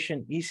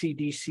recommendation,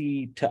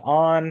 ECDC to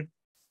on,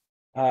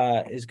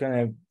 is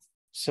going to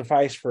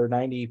suffice for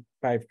 95%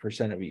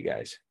 of you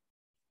guys.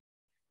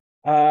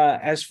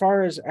 As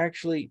far as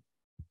actually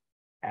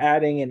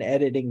adding and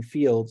editing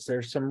fields,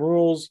 there's some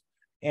rules,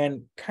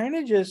 and kind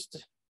of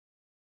just,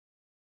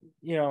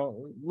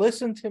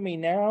 listen to me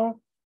now,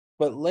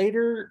 but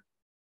later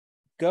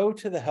go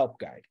to the help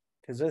guide,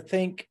 because I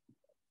think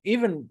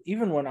even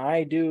when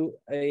I do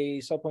a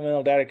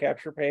supplemental data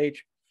capture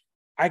page,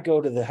 I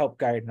go to the help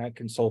guide and I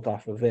consult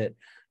off of it.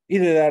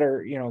 Either that,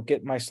 or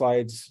get my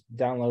slides,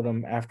 download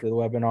them after the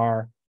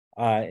webinar,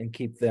 and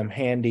keep them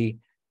handy,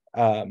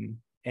 and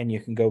you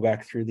can go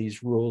back through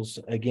these rules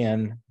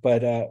again.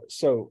 But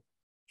so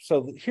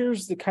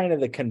here's the kind of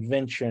the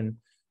convention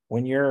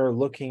when you're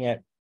looking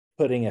at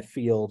putting a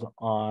field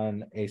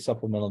on a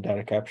supplemental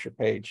data capture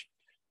page.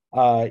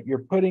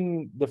 You're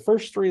putting the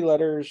first three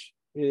letters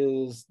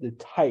is the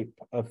type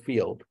of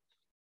field.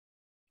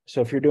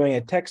 So if you're doing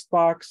a text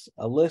box,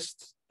 a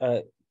list,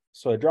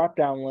 so a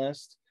drop-down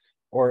list,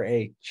 or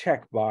a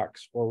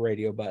checkbox or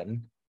radio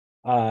button,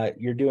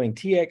 you're doing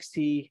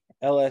TXT,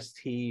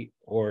 LST,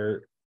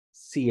 or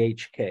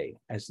CHK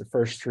as the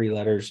first three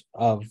letters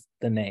of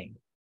the name.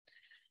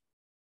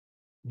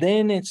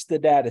 Then it's the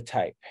data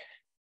type.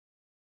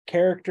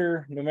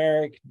 Character,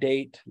 numeric,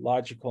 date,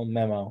 logical,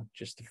 memo,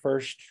 just the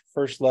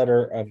first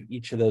letter of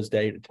each of those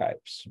data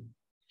types.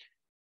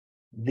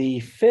 The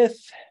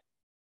fifth,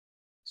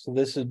 so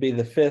this would be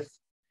the fifth,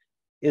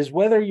 is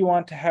whether you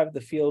want to have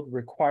the field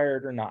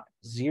required or not.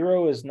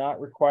 0 is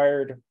not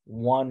required,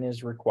 1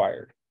 is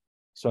required.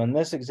 So in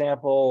this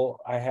example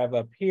I have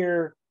up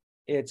here,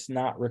 it's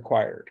not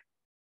required.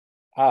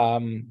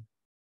 And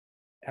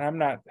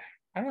I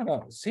don't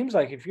know, it seems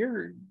like if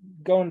you're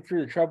going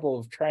through the trouble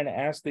of trying to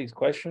ask these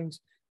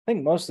questions, I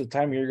think most of the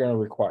time you're going to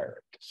require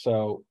it.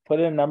 So put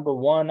in number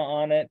 1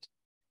 on it.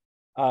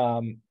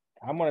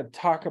 I'm going to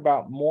talk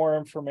about more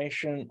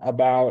information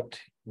about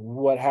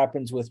what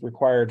happens with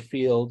required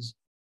fields,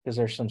 because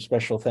there's some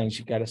special things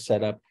you got to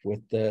set up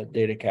with the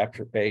data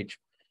capture page.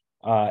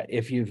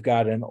 if you've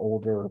got an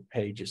older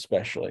page,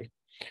 especially.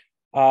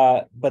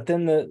 But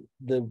then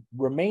the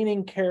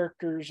remaining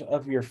characters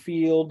of your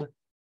field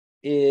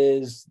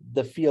is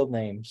the field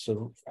name.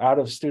 So out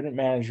of Student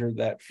Manager,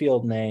 that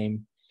field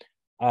name,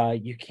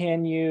 you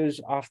can use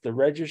off the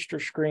register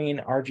screen,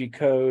 RG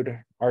code,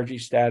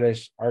 RG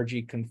status,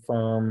 RG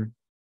confirm,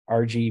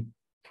 RG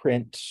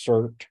print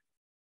cert,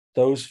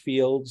 those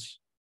fields.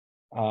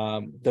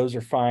 Those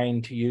are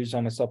fine to use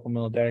on a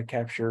supplemental data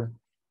capture.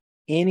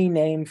 Any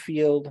name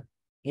field,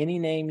 any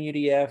name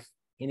UDF,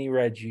 any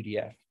reg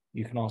UDF,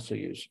 you can also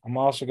use. I'm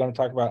also going to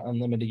talk about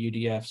unlimited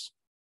UDFs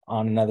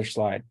on another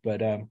slide,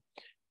 but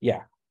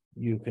yeah,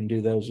 you can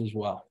do those as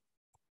well.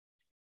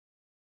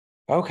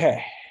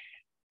 Okay.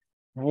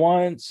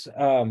 One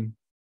thing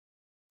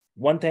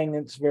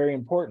that's very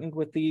important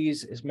with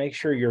these is make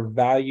sure your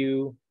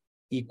value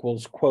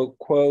equals quote,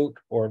 quote,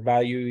 or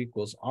value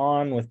equals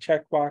on with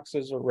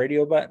checkboxes or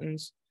radio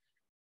buttons.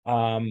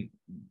 And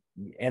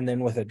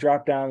then with a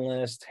drop-down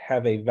list,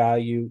 have a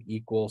value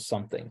equals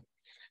something.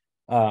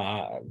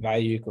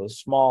 Value equals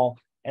small.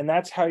 And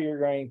that's how you're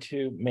going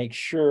to make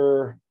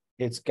sure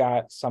it's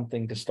got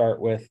something to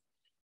start with.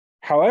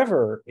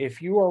 However,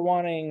 if you are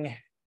wanting,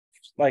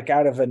 like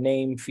out of a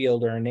name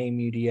field or a name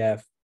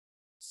UDF,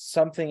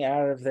 something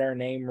out of their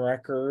name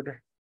record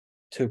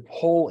to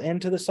pull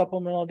into the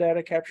supplemental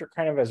data capture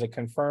kind of as a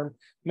confirm,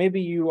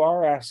 maybe you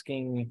are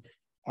asking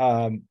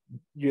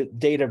your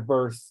date of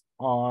birth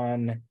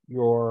on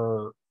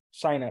your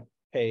sign up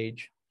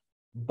page,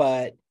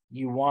 but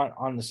you want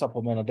on the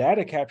supplemental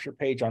data capture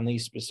page on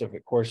these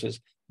specific courses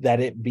that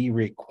it be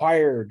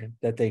required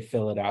that they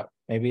fill it out.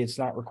 Maybe it's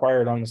not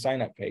required on the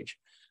sign up page.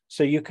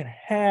 So you can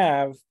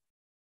have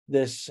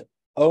this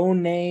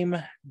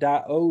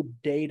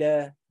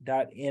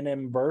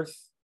oname.odata.nmbirth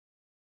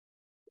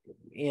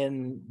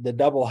in the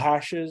double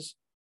hashes,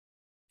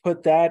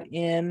 put that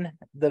in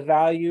the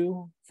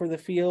value for the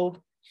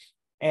field,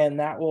 and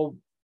that will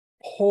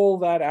pull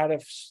that out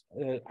of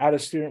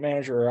Student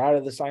Manager or out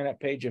of the sign up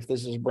page. If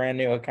this is a brand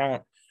new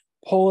account,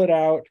 pull it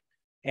out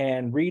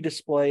and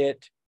redisplay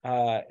it,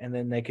 and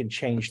then they can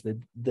change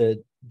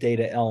the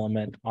data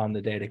element on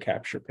the data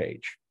capture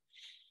page.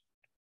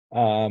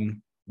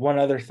 One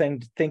other thing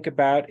to think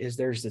about is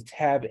there's the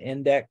tab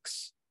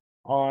index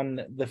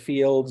on the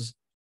fields.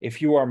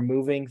 If you are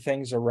moving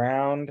things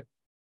around,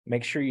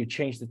 make sure you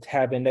change the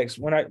tab index.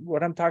 What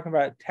I'm talking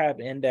about tab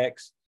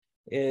index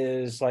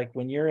is like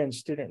when you're in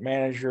Student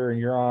Manager and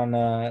you're on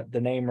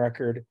the name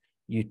record,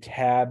 you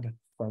tab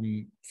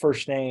from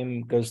first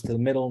name, goes to the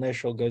middle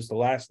initial, goes to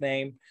last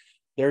name.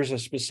 There's a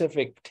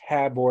specific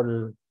tab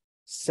order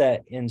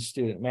set in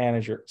Student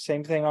Manager.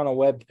 Same thing on a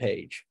web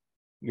page.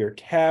 Your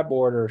tab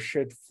order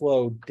should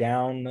flow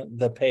down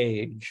the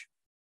page.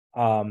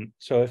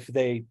 So if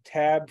they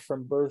tab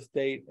from birth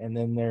date and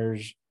then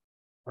there's,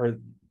 or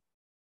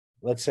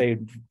let's say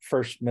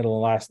first, middle,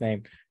 and last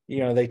name,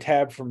 they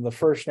tab from the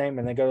first name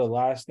and they go to the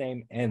last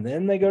name and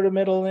then they go to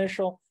middle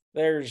initial,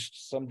 there's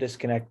some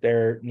disconnect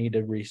there. Need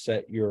to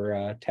reset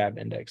your tab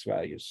index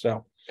values.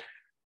 So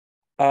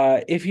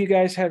if you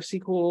guys have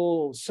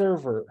SQL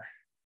Server,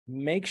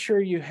 make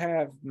sure you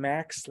have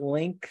max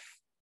length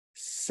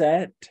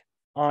set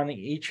on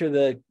each of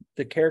the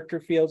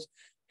character fields,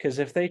 because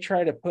if they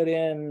try to put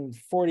in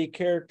 40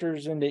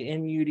 characters into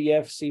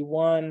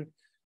NUDF-C1,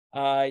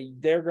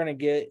 they're going to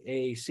get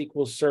a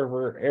SQL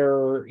Server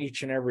error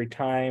each and every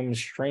time,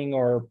 string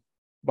or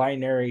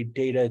binary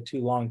data too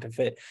long to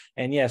fit.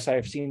 And yes,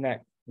 I've seen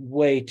that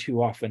way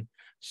too often.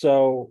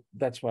 So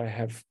that's why I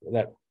have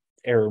that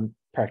error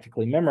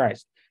practically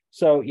memorized.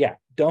 So yeah,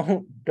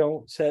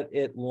 don't set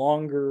it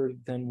longer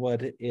than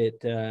what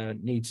it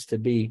needs to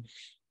be.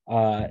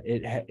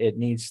 It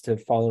needs to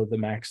follow the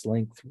max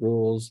length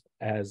rules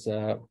as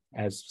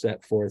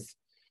set forth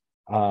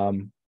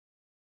in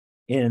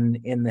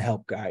the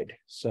help guide.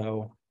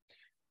 So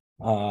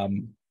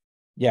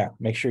yeah,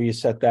 make sure you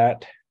set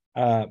that.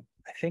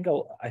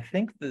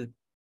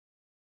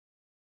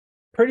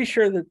 Pretty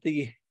sure that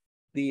the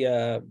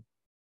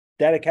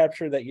data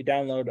capture that you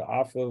download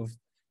off of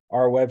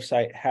our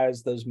website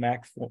has those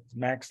max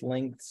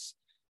lengths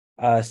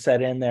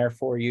set in there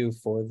for you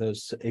for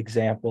those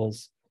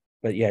examples.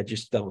 But yeah,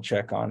 just double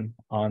check on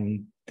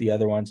the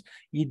other ones.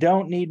 You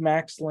don't need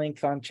max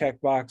length on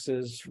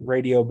checkboxes,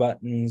 radio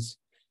buttons,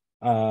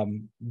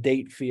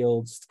 date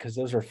fields, because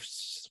those are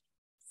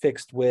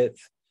fixed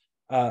width.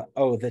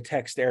 The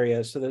text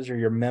area. So those are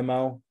your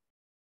memo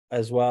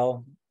as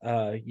well.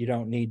 You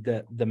don't need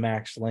the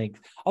max length.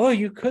 Although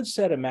you could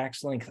set a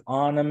max length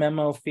on a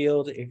memo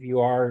field if you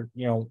are,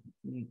 you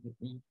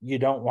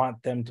don't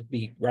want them to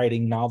be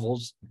writing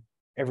novels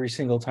every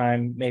single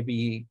time.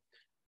 Maybe,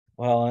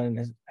 well,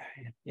 and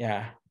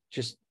yeah,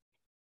 just,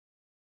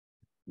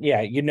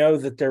 yeah,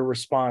 that their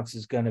response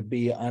is going to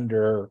be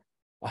under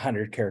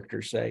 100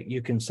 characters, say.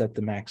 You can set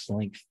the max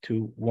length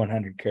to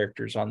 100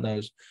 characters on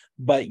those,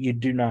 but you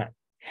do not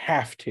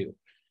have to.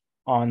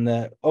 On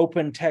the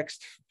open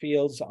text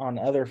fields, on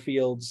other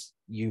fields,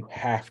 you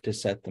have to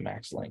set the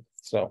max length.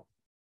 So,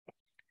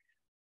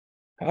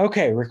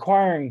 okay,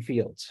 requiring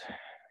fields.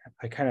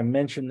 I kind of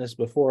mentioned this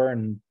before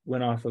and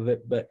went off of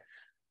it, but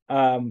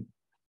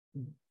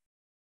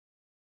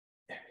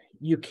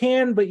you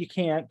can, but you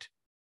can't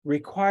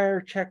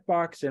require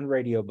checkbox and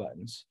radio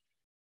buttons.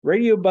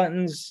 Radio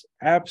buttons,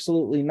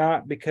 absolutely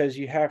not, because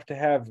you have to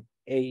have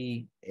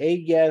a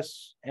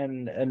yes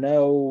and a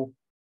no,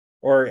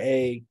 or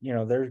a,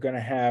 they're going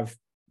to have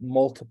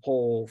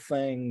multiple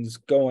things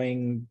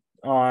going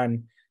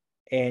on,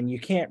 and you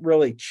can't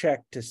really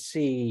check to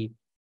see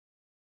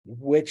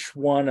which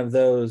one of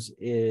those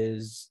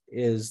is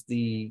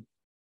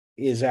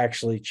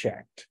actually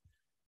checked.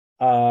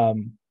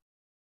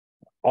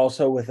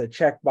 Also with a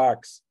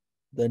checkbox,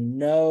 the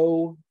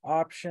no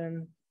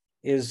option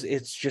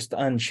it's just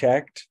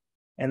unchecked,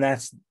 and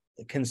that's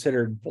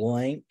considered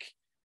blank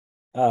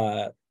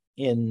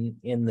in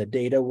the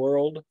data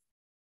world.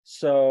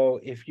 So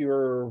if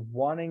you're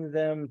wanting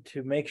them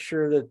to make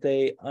sure that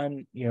they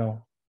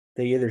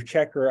they either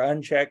check or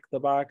uncheck the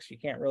box, you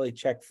can't really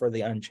check for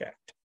the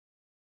unchecked.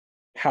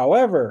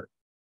 However,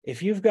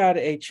 if you've got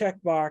a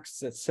checkbox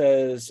that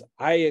says,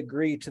 I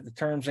agree to the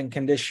terms and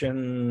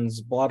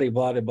conditions, blah, blah,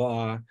 blah,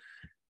 blah,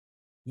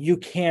 you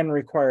can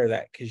require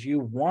that because you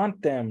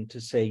want them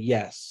to say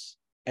yes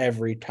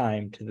every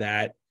time to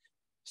that.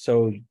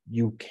 So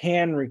you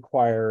can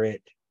require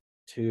it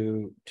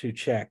to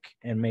check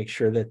and make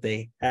sure that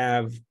they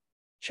have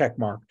check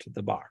marked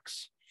the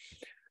box.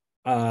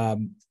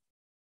 The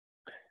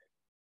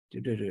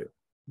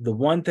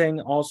one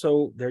thing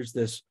also, there's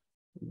this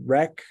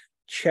rec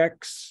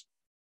checks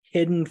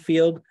hidden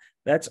field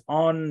that's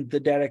on the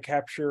data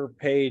capture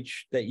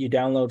page that you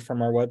download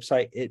from our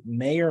website. It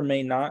may or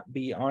may not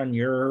be on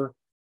your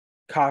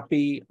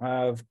copy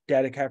of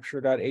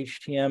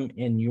datacapture.htm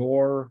in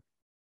your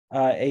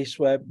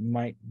ACEware. You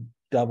might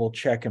double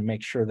check and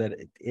make sure that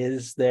it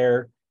is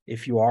there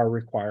if you are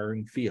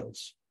requiring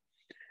fields.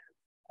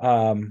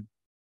 And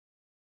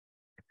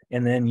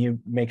then you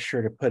make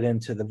sure to put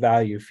into the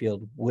value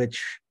field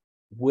which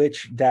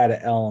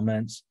data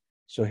elements.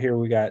 So here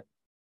we got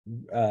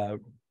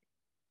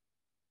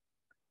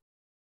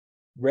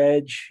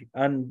reg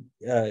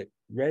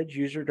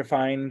user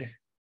defined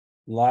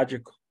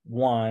logic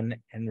 1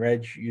 and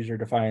reg user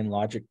defined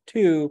logic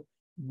 2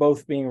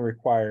 both being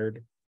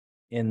required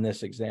in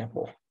this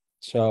example.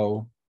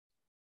 So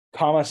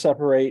comma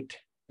separate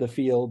the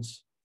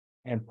fields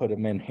and put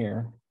them in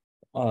here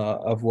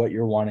of what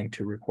you're wanting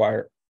to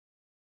require.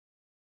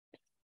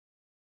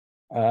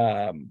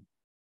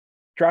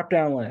 Drop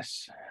down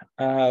lists.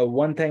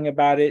 One thing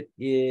about it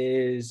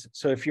is,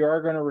 so if you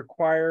are going to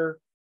require,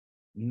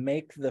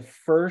 make the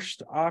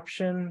first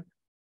option,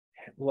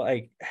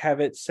 like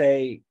have it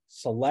say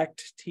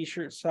select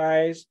t-shirt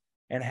size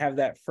and have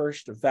that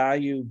first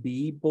value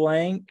be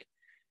blank.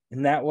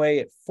 And that way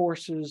it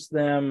forces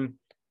them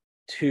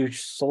to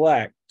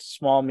select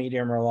small,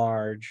 medium, or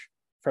large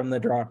from the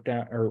drop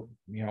down, or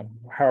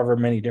however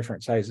many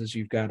different sizes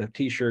you've got a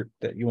t-shirt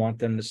that you want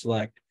them to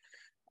select.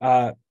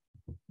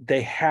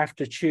 They have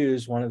to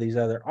choose one of these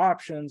other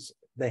options.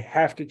 They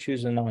have to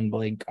choose a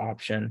non-blank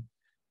option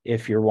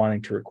if you're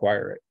wanting to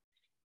require it.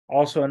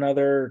 Also,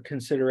 another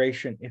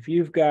consideration, if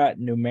you've got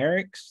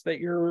numerics that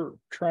you're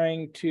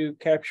trying to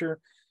capture,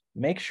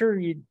 make sure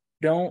you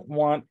don't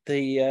want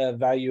the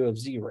value of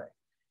 0,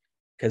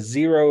 because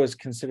 0 is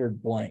considered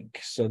blank.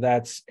 So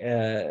that's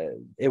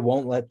it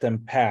won't let them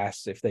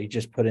pass if they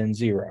just put in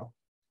 0.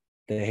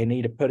 They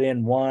need to put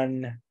in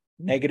 1,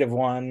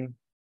 -1,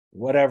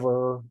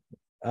 whatever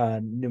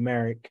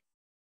numeric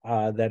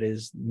that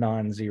is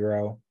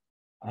non-zero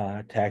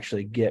to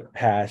actually get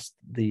past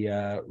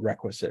the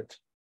requisite.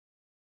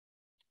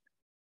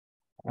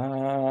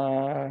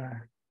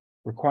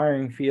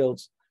 Requiring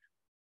fields.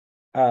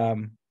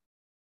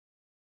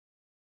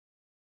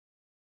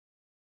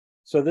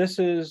 So this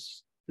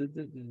is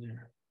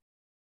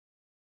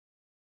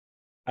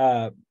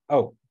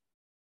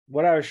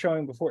what I was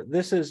showing before.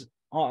 This is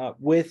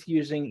with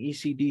using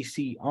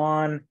ECDC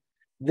on.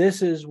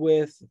 This is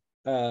with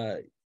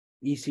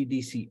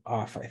ECDC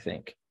off, I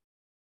think.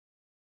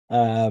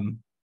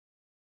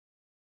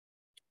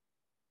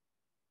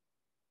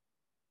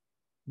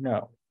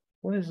 No,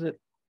 what is it?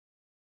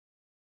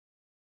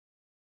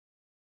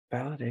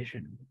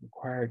 Validation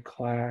required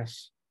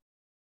class.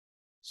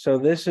 So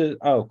this is,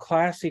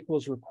 class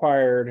equals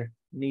required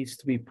needs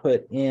to be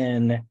put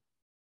in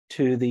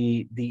to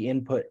the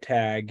input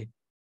tag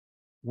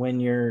when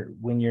you're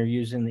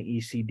using the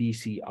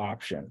ECDC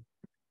option.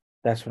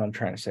 That's what I'm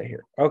trying to say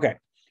here. Okay,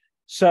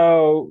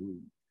 so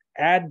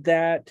add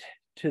that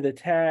to the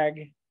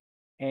tag,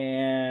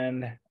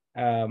 and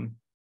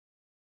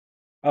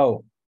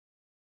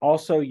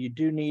also you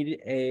do need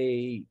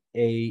a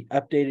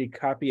updated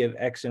copy of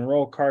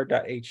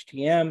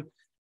xenrollcard.htm.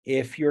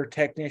 If your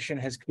technician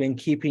has been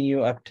keeping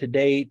you up to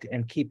date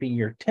and keeping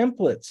your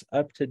templates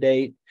up to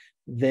date,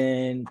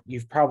 then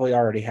you've probably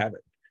already have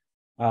it.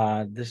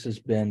 This has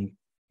been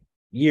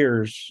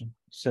years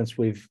since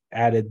we've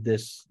added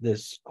this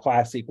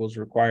class equals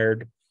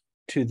required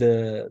to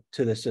the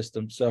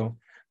system. So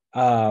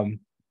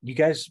you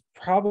guys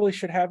probably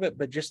should have it,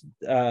 but just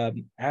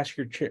ask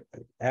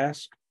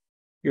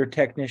your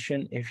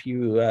technician if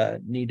you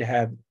need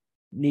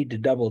to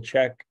double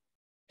check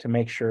to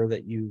make sure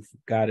that you've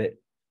got it.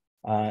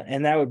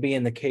 And that would be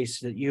in the case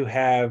that you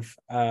have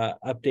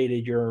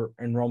updated your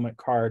enrollment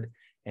card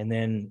and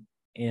then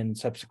in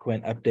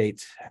subsequent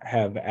updates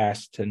have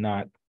asked to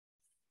not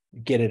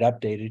get it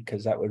updated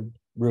because that would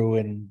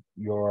ruin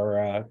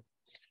your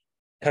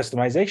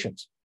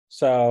customizations.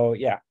 So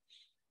yeah,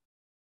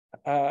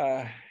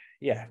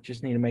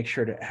 just need to make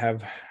sure to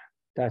have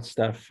that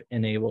stuff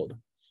enabled.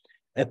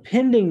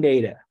 Appending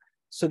data.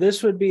 So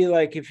this would be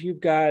like if you've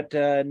got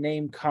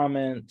name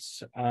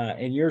comments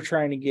and you're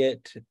trying to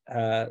get,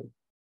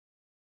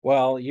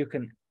 well, you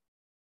can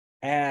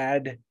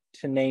add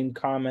to name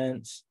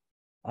comments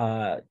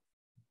without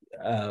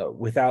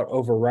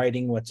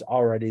overwriting what's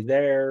already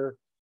there.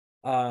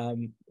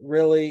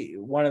 Really,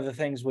 one of the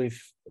things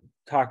we've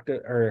talked to,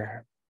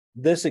 or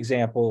this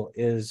example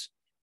is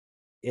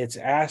it's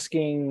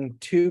asking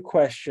two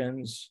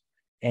questions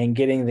and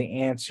getting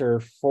the answer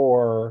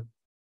for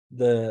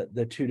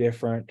the two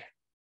different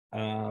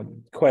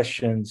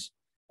questions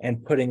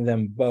and putting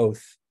them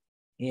both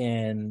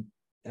in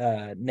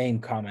name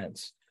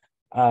comments.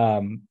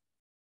 So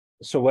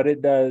what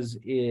it does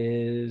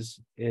is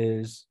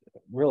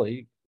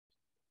really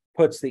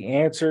puts the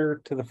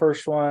answer to the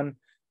first one,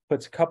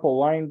 puts a couple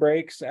line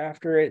breaks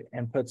after it,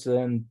 and puts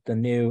in the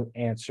new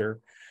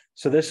answer.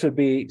 So this would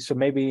be, so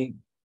maybe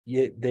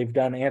they've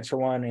done answer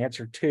one,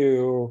 answer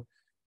two,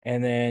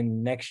 and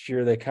then next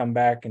year they come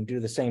back and do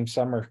the same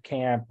summer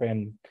camp,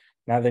 and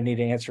now they need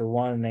to answer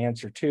one and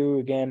answer two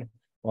again.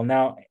 Well,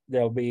 now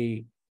there'll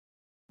be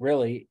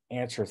really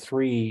answer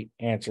three,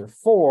 answer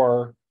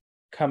four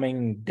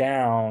coming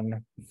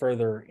down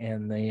further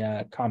in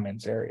the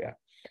comments area.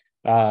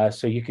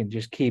 So you can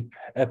just keep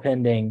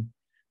appending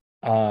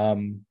as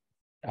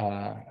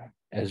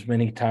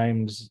many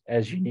times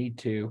as you need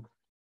to.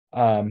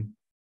 And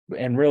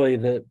really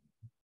the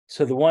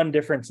one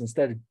difference,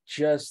 instead of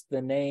just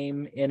the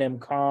name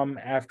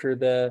NMCOM after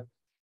the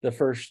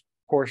first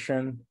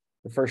portion,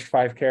 the first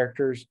 5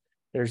 characters,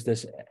 there's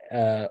this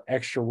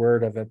extra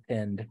word of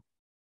append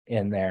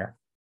in there.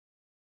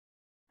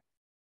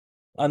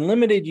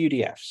 Unlimited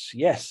UDFs.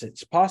 Yes,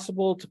 it's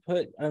possible to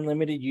put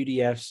unlimited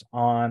UDFs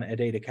on a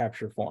data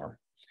capture form.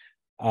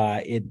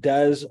 It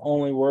does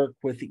only work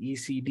with the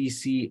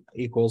ECDC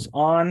equals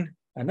on.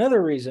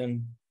 Another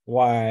reason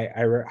why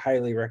I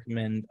highly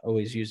recommend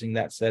always using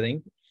that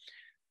setting.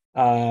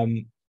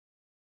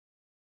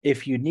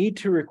 If you need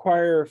to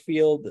require a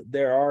field,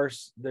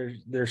 there's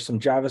some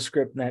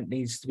JavaScript that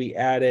needs to be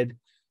added.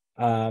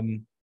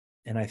 And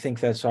I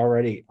think that's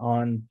already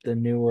on the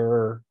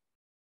newer,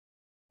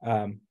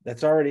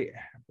 that's already,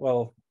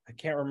 well, I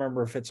can't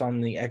remember if it's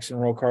on the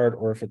Xenroll card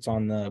or if it's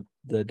on the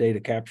data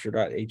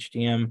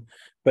capture.htm,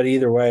 but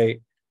either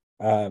way,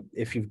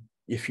 if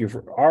you've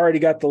already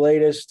got the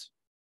latest,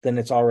 then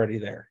it's already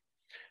there.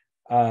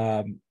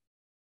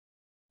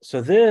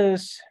 So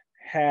this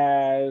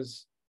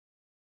has,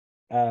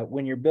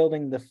 when you're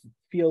building the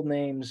field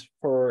names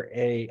for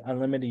a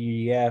unlimited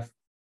UDF,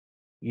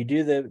 you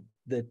do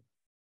the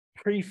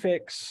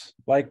prefix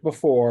like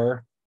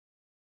before,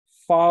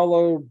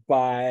 followed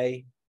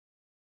by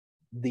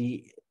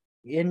the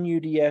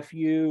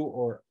NUDFU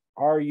or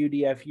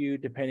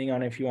RUDFU, depending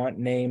on if you want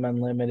name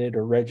unlimited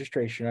or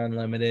registration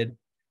unlimited,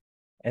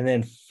 and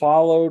then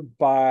followed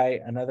by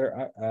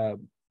another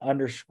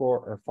underscore,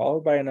 or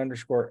followed by an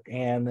underscore,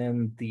 and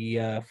then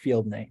the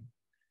field name.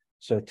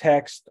 So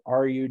text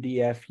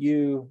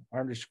RUDFU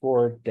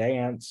underscore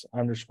dance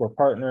underscore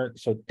partner.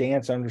 So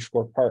dance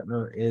underscore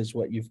partner is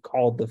what you've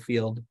called the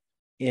field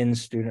in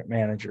Student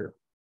Manager.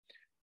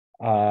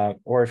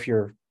 Or if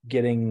you're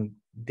getting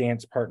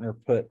dance partner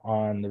put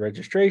on the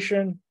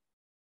registration,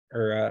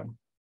 or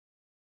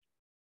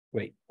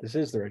wait, this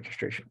is the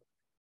registration.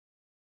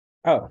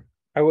 Oh,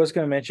 I was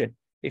going to mention,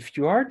 if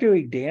you are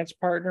doing dance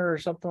partner or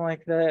something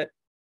like that,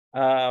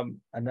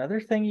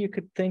 another thing you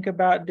could think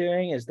about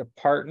doing is the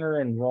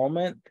partner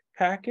enrollment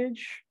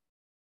package.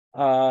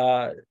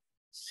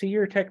 See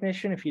your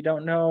technician if you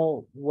don't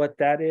know what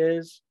that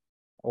is,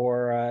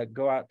 or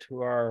go out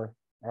to our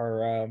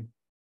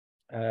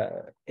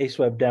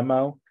ACEware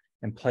demo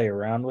and play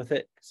around with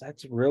it, because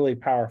that's really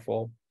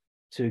powerful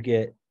to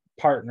get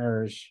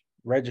partners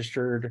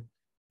registered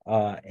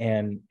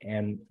and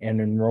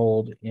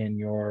enrolled in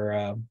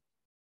your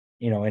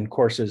in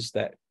courses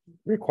that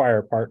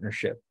require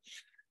partnership.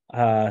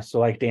 So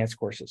like dance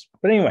courses.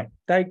 But anyway,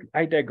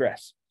 I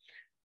digress.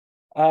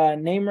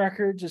 Name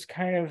records is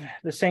kind of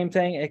the same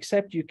thing,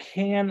 except you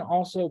can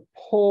also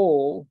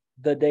pull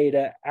the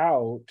data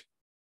out.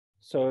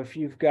 So if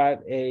you've got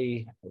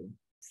a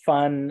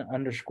fun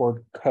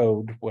underscore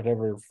code,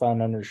 whatever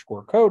fun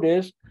underscore code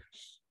is,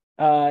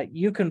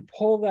 you can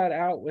pull that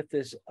out with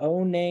this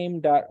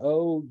oname.ouu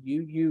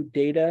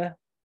data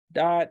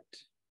dot,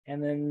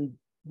 and then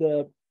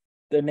the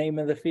name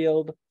of the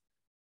field.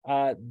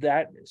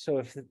 So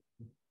if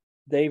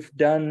they've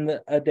done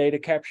a data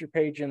capture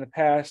page in the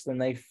past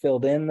and they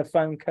filled in the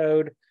fun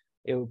code,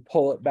 it would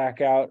pull it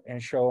back out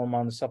and show them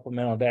on the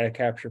supplemental data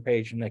capture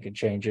page, and they could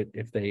change it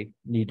if they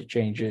need to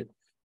change it,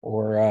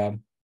 or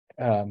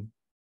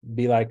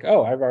be like,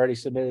 oh, I've already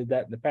submitted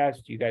that in the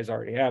past. You guys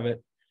already have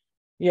it.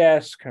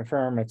 Yes,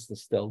 confirm it's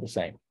still the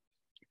same.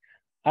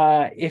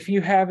 If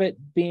you have it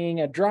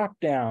being a drop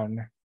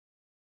down,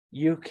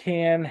 you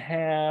can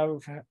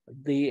have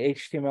the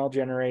HTML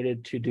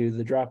generated to do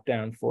the drop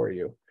down for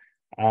you.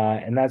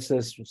 And that's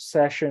this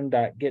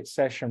session.get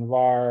session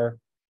var,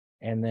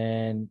 and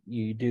then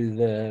you do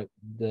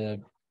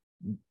the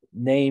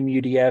name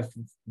UDF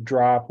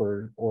drop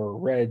or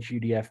reg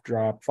UDF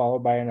drop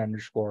followed by an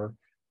underscore,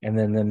 and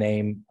then the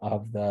name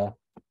of the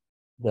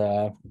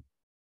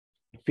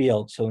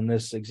field. So in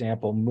this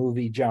example,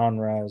 movie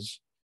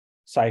genres,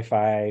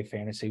 sci-fi,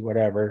 fantasy,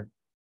 whatever,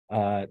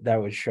 that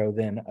would show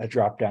then a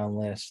drop-down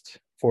list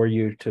for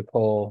you to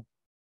pull,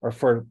 or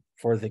for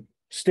the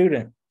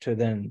student to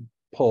then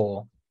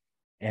pull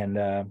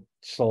and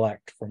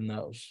select from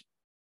those.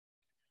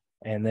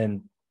 And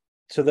then,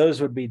 so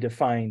those would be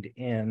defined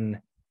in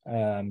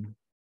the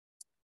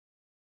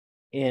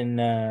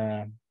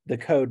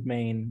code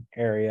main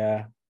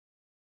area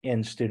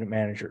in Student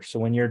Manager. So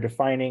when you're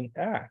defining,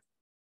 where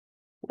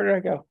did I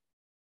go?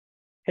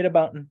 Hit a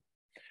button.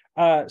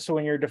 So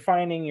when you're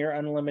defining your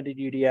unlimited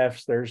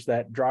UDFs, there's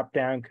that drop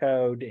down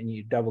code, and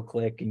you double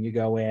click and you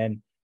go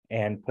in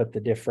and put the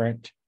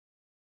different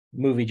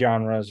movie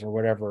genres or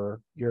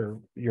whatever you're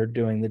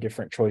doing the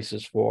different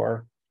choices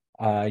for.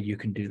 You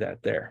can do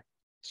that there.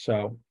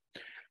 So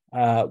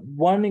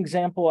one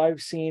example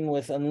I've seen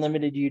with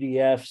unlimited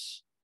UDFs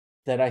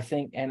that I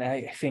think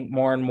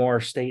more and more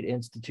state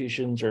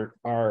institutions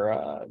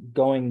are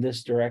going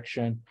this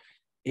direction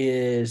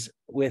is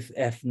with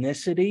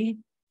ethnicity,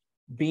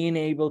 being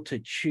able to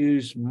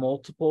choose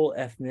multiple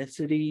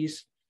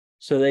ethnicities.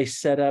 So they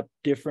set up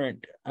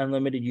different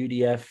unlimited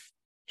UDF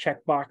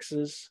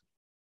checkboxes.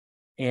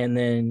 And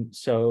then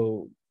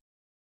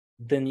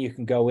you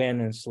can go in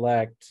and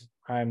select,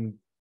 I'm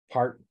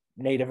part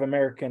Native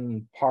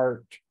American,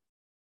 part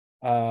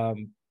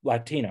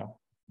Latino,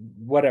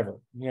 whatever,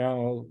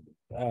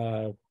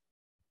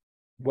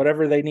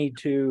 whatever they need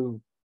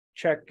to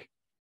check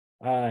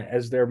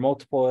as their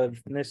multiple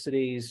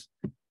ethnicities,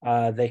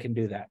 they can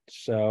do that.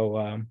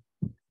 So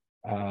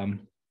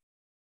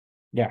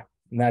yeah,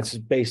 and that's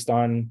based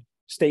on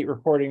state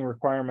reporting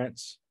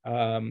requirements.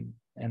 And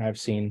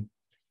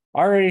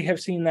already have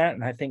seen that,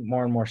 and I think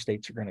more and more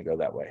states are going to go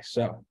that way.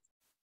 So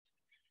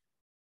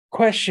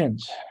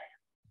questions?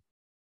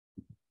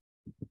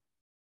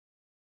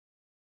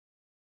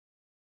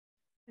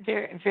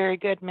 Very, very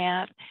good,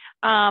 Matt.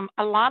 A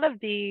lot of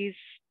these,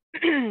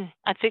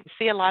 I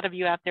see a lot of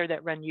you out there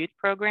that run youth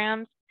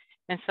programs.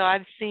 And so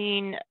I've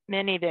seen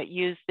many that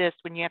use this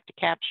when you have to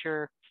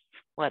capture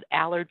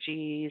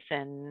allergies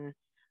and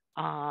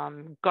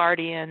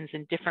guardians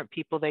and different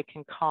people they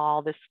can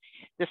call. The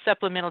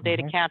supplemental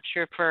data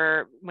capture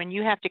for when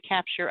you have to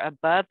capture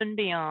above and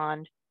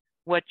beyond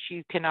what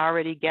you can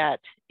already get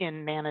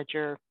in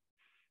Manager.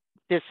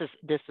 This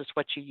is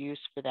what you use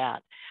for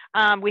that.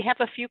 We have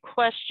a few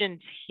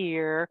questions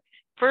here.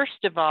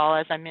 First of all,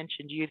 as I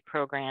mentioned, youth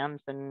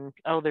programs and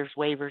there's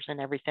waivers and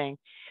everything.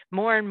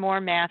 More and more,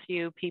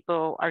 Matthew,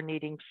 people are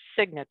needing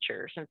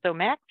signatures. And so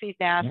Maxie's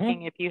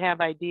asking if you have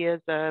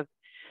ideas of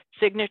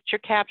signature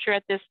capture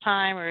at this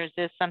time, or is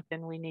this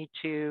something we need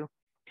to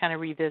kind of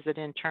revisit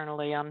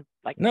internally on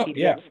No,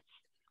 yeah.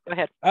 Go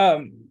ahead.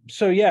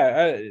 So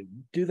yeah,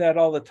 do that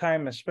all the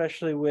time,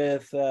 especially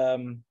with let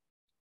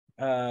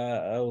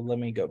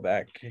me go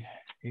back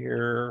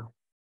here.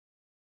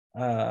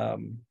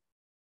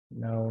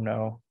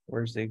 No,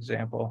 where's the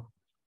example?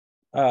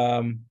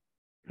 But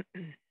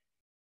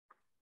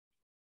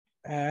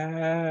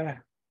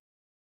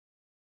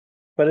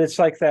it's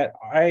like that,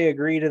 I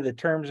agree to the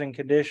terms and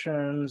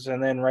conditions,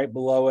 and then right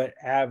below it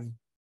have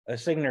a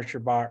signature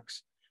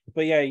box.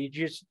 But yeah,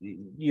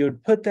 you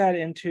would put that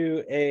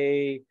into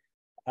a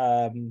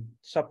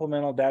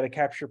supplemental data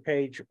capture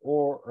page,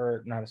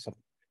 or not a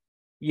supplemental.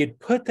 You'd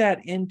put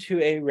that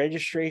into a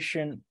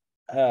registration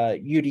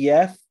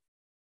UDF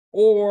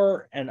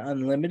or an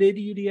unlimited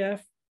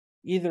UDF,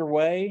 either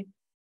way,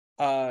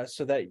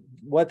 so that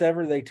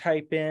whatever they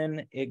type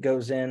in, it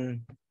goes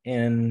into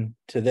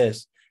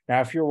this.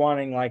 Now, if you're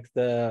wanting like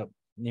the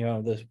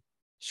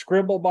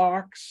scribble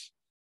box,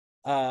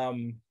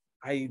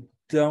 I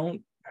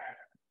don't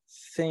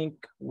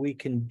think we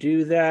can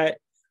do that.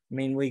 I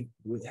mean, we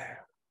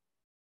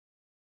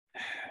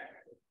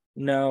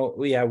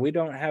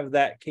don't have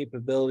that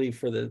capability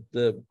for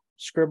the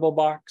scribble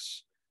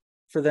box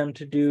for them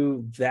to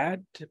do that.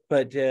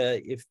 But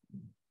if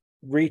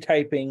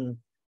retyping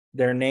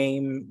their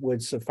name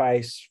would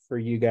suffice for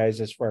you guys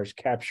as far as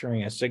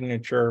capturing a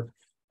signature,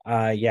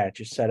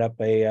 just set up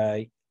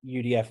a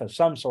UDF of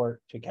some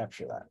sort to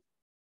capture that.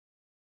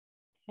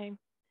 Okay.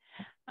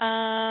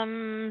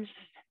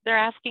 They're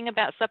asking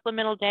about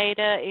supplemental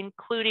data,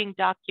 including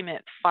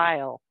document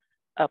file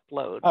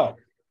upload. Oh,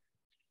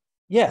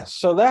 yes.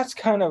 So that's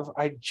kind of,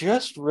 I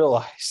just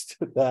realized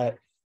that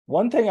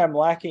One thing I'm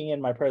lacking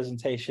in my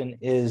presentation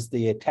is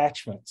the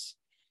attachments.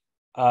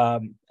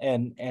 And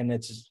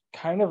it's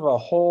kind of a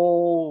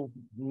whole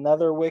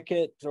another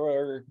wicket,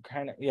 or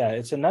kind of, yeah,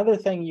 it's another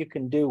thing you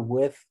can do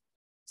with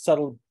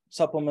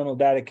supplemental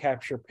data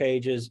capture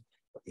pages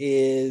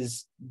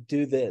is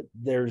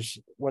there's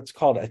what's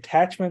called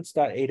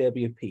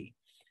attachments.awp.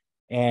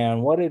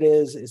 And what it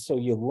is so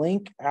you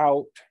link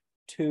out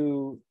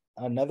to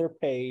another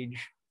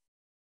page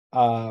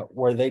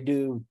where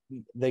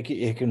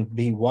it can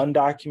be one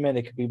document,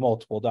 it could be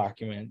multiple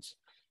documents,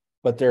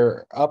 but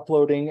they're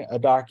uploading a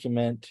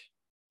document,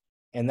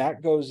 and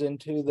that goes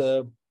into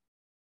the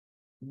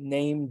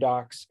name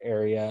docs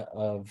area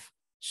of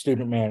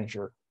Student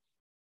Manager.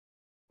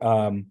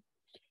 But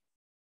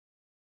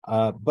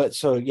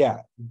so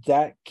yeah,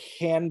 that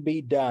can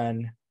be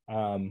done.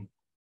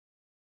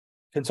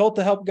 Consult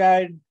the help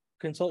guide,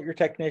 consult your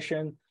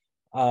technician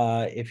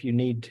if you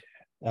need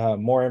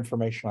more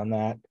information on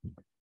that.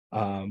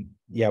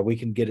 Yeah, we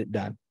can get it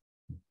done.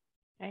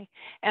 Okay.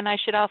 And I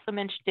should also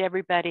mention to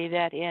everybody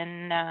that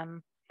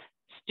in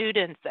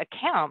students'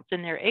 accounts,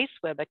 in their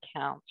ACEware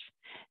account,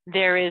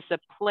 there is a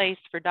place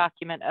for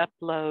document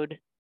upload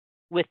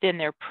within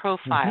their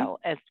profile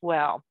as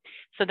well.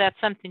 So that's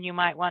something you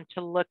might want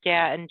to look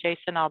at, and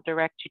Jason, I'll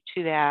direct you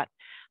to that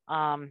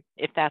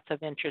if that's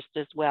of interest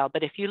as well.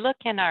 But if you look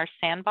in our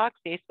sandbox,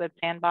 the ACEware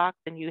sandbox,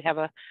 and you have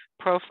a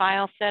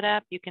profile set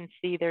up, you can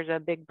see there's a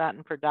big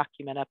button for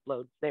document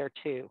uploads there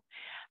too.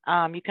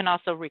 You can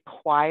also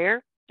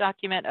require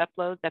document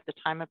uploads at the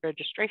time of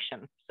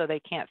registration, so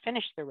they can't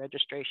finish their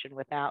registration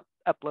without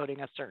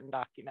uploading a certain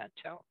document.